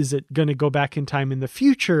 Or is it going to go back in time in the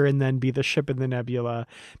future and then be the ship in the nebula?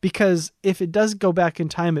 Because if it does go back in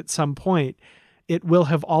time at some point, it will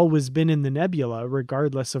have always been in the nebula,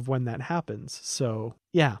 regardless of when that happens. So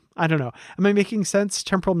yeah, I don't know. Am I making sense?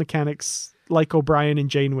 Temporal mechanics, like O'Brien and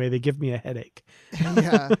Janeway, they give me a headache.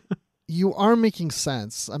 Yeah, you are making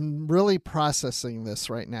sense. I'm really processing this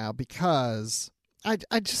right now because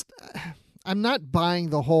I'm not buying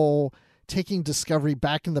the whole taking Discovery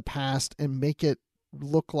back in the past and make it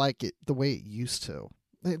look like it the way it used to.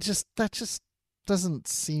 That just doesn't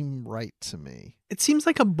seem right to me. It seems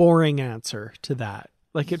like a boring answer to that.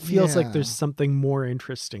 Like it feels like there's something more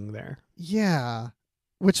interesting there. Yeah.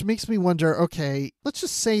 Which makes me wonder, okay, let's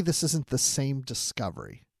just say this isn't the same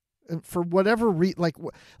Discovery. For whatever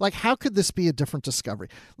like how could this be a different Discovery?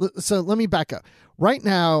 So let me back up. Right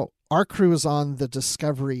now, our crew is on the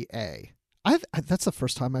Discovery A. That's the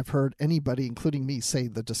first time I've heard anybody, including me, say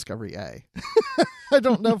the Discovery A. I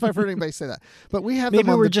don't know if I've heard anybody say that, but we have. Maybe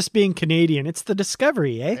we're just being Canadian. It's the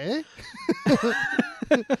Discovery, eh?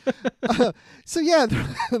 So yeah,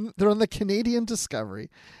 they're on the Canadian Discovery,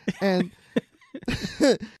 and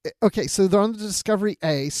okay, so they're on the Discovery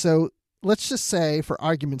A. So let's just say, for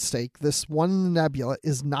argument's sake, this one nebula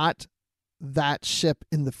is not that ship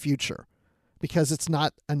in the future because it's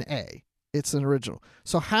not an A. It's an original.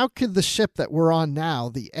 So how could the ship that we're on now,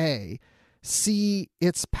 the A, see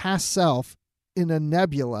its past self in a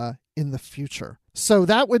nebula in the future? So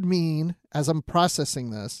that would mean, as I'm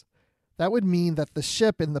processing this, that would mean that the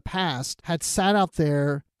ship in the past had sat out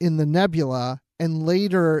there in the nebula and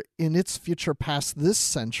later in its future past this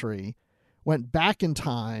century went back in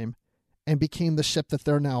time and became the ship that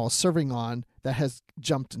they're now serving on that has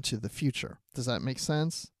jumped into the future. Does that make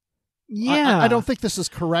sense? Yeah. I don't think this is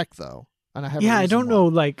correct, though. And I don't know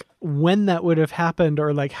like when that would have happened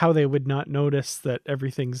or like how they would not notice that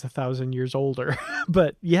everything's 1,000 years older.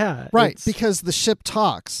 But yeah. Right, because the ship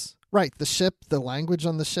talks. Right. The ship, the language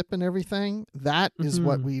on the ship and everything, that is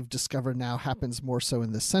what we've discovered now happens more so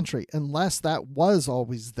in this century, unless that was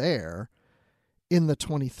always there in the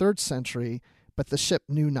 23rd century, but the ship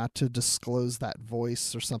knew not to disclose that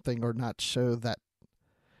voice or something, or not show that.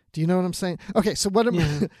 Do you know what I'm saying? Okay. So what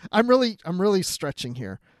I'm really stretching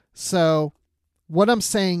here. So what I'm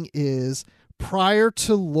saying is, prior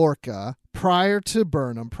to Lorca, prior to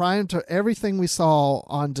Burnham, prior to everything we saw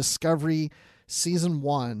on Discovery Season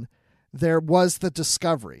 1, there was the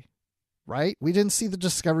Discovery, right? We didn't see the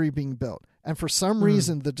Discovery being built. And for some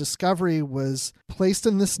reason, the Discovery was placed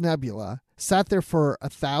in this nebula, sat there for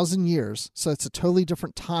 1,000 years. So it's a totally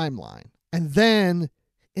different timeline. And then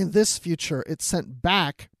in this future, it's sent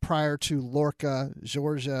back prior to Lorca,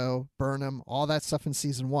 Giorgio, Burnham, all that stuff in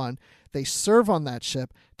Season 1. They serve on that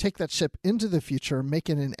ship, take that ship into the future, make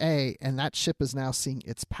it an A, and that ship is now seeing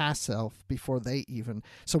its past self before they even.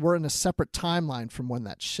 So we're in a separate timeline from when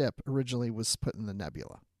that ship originally was put in the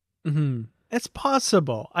nebula. Mm-hmm. It's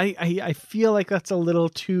possible. I feel like that's a little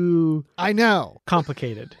too. I know.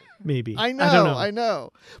 Complicated. Maybe. I don't know. I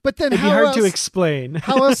know. But then it'd be hard to explain.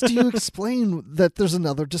 How else do you explain that there's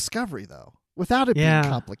another Discovery though, without it being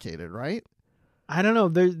complicated, right? I don't know.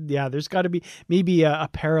 There's got to be maybe a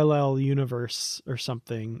parallel universe or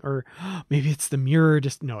something, or maybe it's the mirror.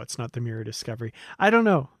 No, it's not the mirror Discovery. I don't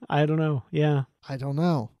know. Yeah, I don't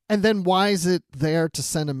know. And then why is it there to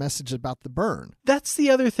send a message about the burn? That's the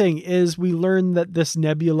other thing, is we learn that this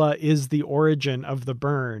nebula is the origin of the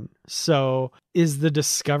burn. So is the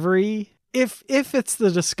Discovery, if it's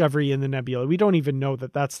the Discovery in the nebula, we don't even know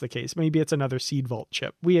that that's the case. Maybe it's another Seed Vault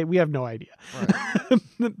chip. We have no idea. Right.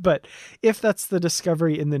 But if that's the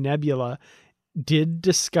Discovery in the nebula, did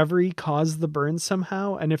Discovery cause the burn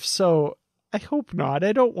somehow? And if so, I hope not.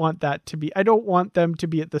 I don't want them to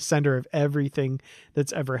be at the center of everything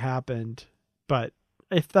that's ever happened. But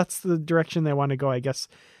if that's the direction they want to go, I guess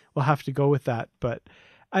we'll have to go with that. But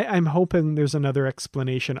I'm hoping there's another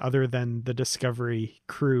explanation other than the Discovery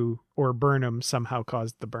crew or Burnham somehow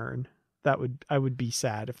caused the burn. I would be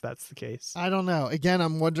sad if that's the case. I don't know. Again,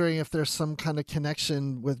 I'm wondering if there's some kind of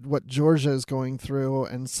connection with what Georgia is going through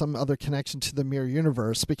and some other connection to the Mirror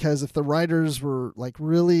Universe, because if the writers were like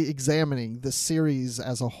really examining this series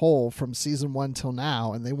as a whole from Season 1 till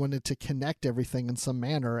now, and they wanted to connect everything in some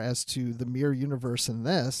manner as to the Mirror Universe in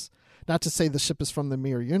this, not to say the ship is from the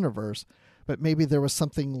Mirror Universe, but maybe there was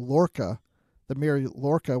something the Mirror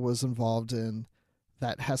Lorca was involved in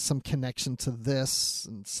that has some connection to this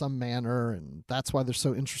in some manner, and that's why they're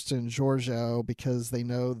so interested in Giorgio, because they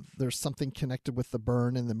know there's something connected with the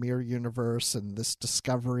burn in the Mirror Universe and this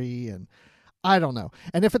Discovery, and I don't know.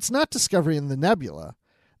 And if it's not Discovery in the nebula,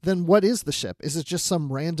 then what is the ship? Is it just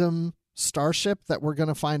some random starship that we're going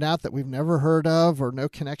to find out that we've never heard of or no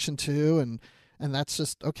connection to, and that's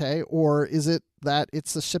just okay? Or is it that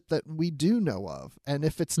it's a ship that we do know of? And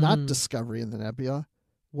if it's not Discovery in the nebula,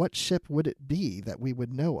 what ship would it be that we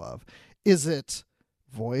would know of? Is it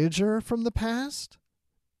Voyager from the past?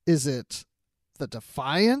 Is it the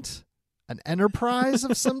Defiant? An Enterprise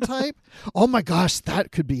of some type? Oh my gosh,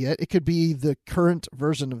 that could be it. It could be the current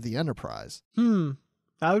version of the Enterprise. That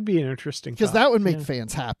would be an interesting because that would make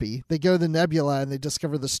fans happy. They go to the nebula and they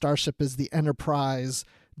discover the starship is the Enterprise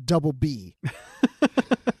B.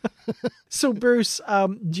 So, Bruce,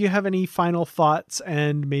 do you have any final thoughts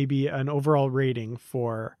and maybe an overall rating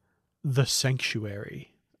for The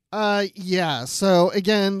Sanctuary? Yeah. So,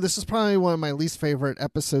 again, this is probably one of my least favorite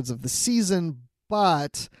episodes of the season,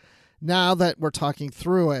 but now that we're talking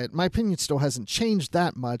through it, my opinion still hasn't changed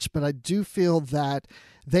that much, but I do feel that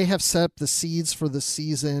they have set up the seeds for the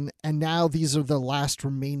season, and now these are the last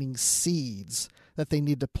remaining seeds that they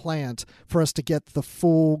need to plant for us to get the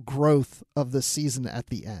full growth of the season at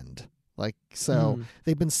the end.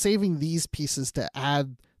 They've been saving these pieces to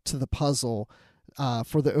add to the puzzle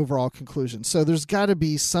for the overall conclusion. So there's got to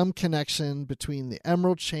be some connection between the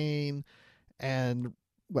Emerald Chain and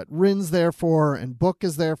what Rin's there for, and Book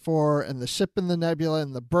is there for, and the ship in the nebula,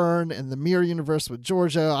 and the burn, and the Mirror Universe with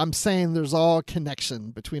Giorgio. I'm saying there's all a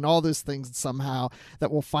connection between all those things somehow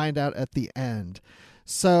that we'll find out at the end.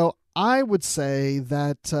 So I would say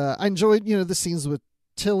that I enjoyed, the scenes with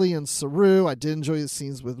Tilly and Saru. I did enjoy the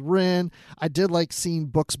scenes with Rin. I did like seeing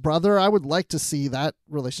Book's brother. I would like to see that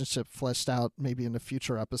relationship fleshed out maybe in a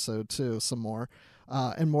future episode too, some more.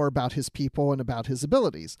 And more about his people and about his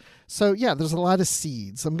abilities. So yeah, there's a lot of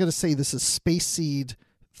seeds. I'm going to say this is Space Seed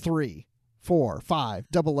 3, 4, 5,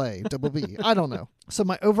 AA, double B. I don't know. So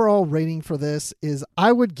my overall rating for this is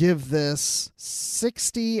I would give this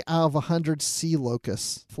 60 out of 100 sea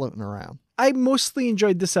locusts floating around. I mostly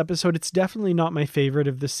enjoyed this episode. It's definitely not my favorite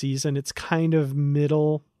of the season. It's kind of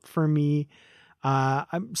middle for me.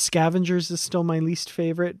 Scavengers is still my least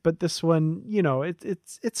favorite, but this one,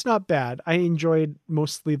 it's not bad. I enjoyed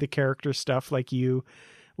mostly the character stuff like you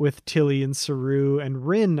with Tilly and Saru, and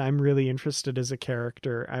Rin I'm really interested as a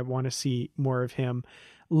character. I want to see more of him.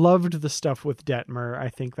 Loved the stuff with Detmer. I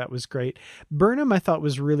think that was great. Burnham I thought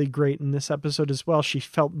was really great in this episode as well. She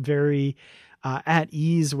felt very at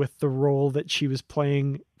ease with the role that she was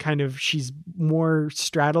playing. She's more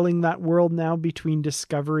straddling that world now between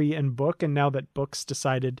Discovery and Book. And now that Book's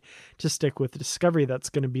decided to stick with Discovery,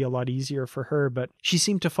 that's going to be a lot easier for her. But she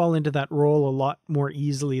seemed to fall into that role a lot more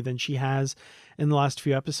easily than she has in the last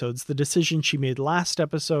few episodes. The decision she made last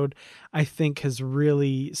episode, I think, has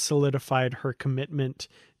really solidified her commitment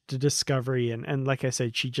to Discovery. And like I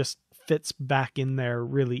said, she just fits back in there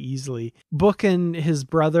really easily. Book and his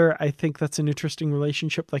brother, I think that's an interesting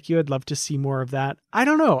relationship. Like you, I'd love to see more of that. I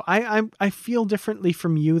don't know. I feel differently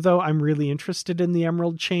from you, though. I'm really interested in the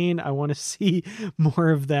Emerald Chain. I want to see more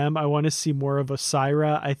of them. I want to see more of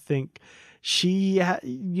Osyraa. I think she,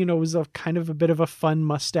 was a kind of a bit of a fun,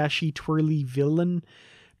 mustachy, twirly villain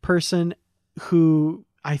person who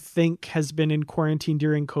I think has been in quarantine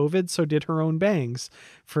during COVID, so did her own bangs,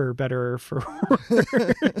 for better or for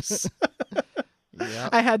worse. Yep.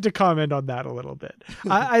 I had to comment on that a little bit.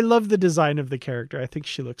 I love the design of the character. I think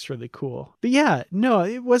she looks really cool. But yeah, no,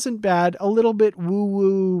 it wasn't bad. A little bit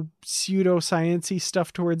woo-woo, pseudo-science-y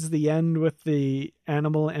stuff towards the end with the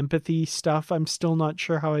animal empathy stuff. I'm still not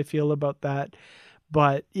sure how I feel about that,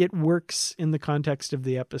 but it works in the context of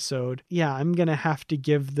the episode. Yeah, I'm going to have to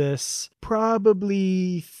give this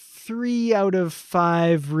probably 3 out of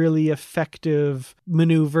 5 really effective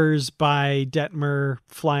maneuvers by Detmer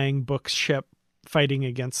flying Book's ship fighting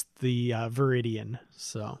against the Viridian.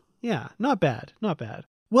 So yeah, not bad.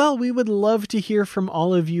 Well, we would love to hear from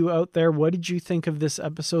all of you out there. What did you think of this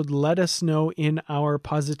episode? Let us know in our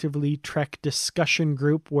Positively Trek discussion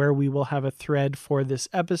group, where we will have a thread for this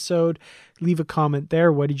episode. Leave a comment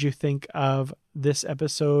there. What did you think of this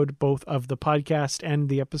episode, both of the podcast and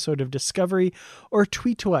the episode of Discovery? Or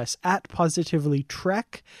tweet to us at Positively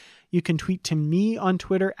Trek. You can tweet to me on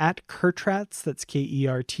Twitter at Kertrats. That's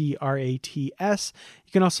KERTRATS.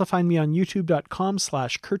 You can also find me on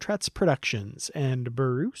youtube.com/Kertrats Productions. And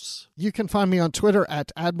Bruce? You can find me on Twitter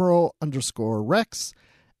at Admiral_Rex.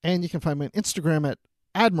 And you can find me on Instagram at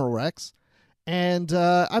Admiral Rex. And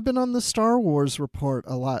I've been on the Star Wars Report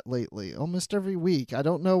a lot lately, almost every week. I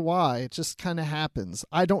don't know why. It just kind of happens.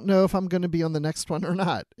 I don't know if I'm going to be on the next one or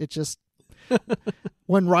not. It just...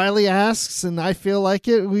 when Riley asks and I feel like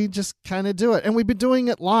it, we just kind of do it. And we've been doing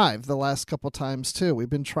it live the last couple times too. We've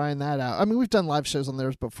been trying that out. I mean, we've done live shows on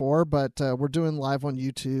theirs before, but we're doing live on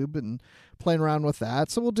YouTube and playing around with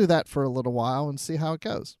that. So we'll do that for a little while and see how it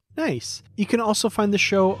goes. Nice. You can also find the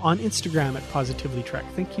show on Instagram at Positively Trek.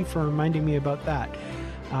 Thank you for reminding me about that.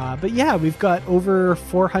 But yeah, we've got over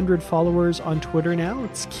 400 followers on Twitter now.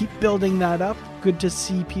 Let's keep building that up. Good to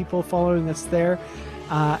see people following us there.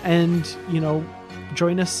 And,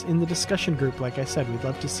 join us in the discussion group. Like I said, we'd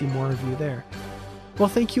love to see more of you there. Well,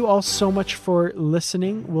 thank you all so much for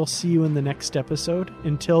listening. We'll see you in the next episode.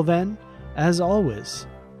 Until then, as always,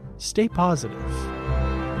 stay positive.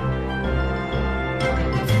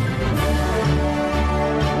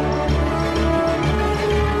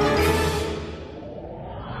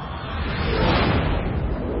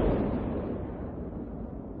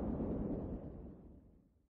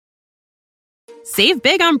 Save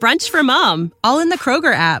big on brunch for mom, all in the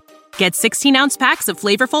Kroger app. Get 16-ounce packs of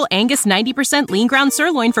flavorful Angus 90% lean ground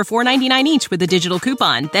sirloin for $4.99 each with a digital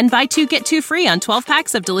coupon. Then buy 2, get 2 free on 12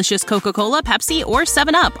 packs of delicious Coca-Cola, Pepsi, or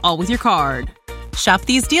 7-Up, all with your card. Shop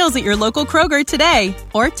these deals at your local Kroger today,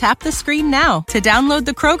 or tap the screen now to download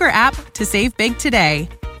the Kroger app to save big today.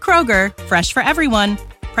 Kroger, fresh for everyone.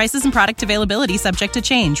 Prices and product availability subject to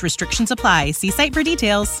change. Restrictions apply. See site for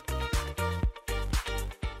details.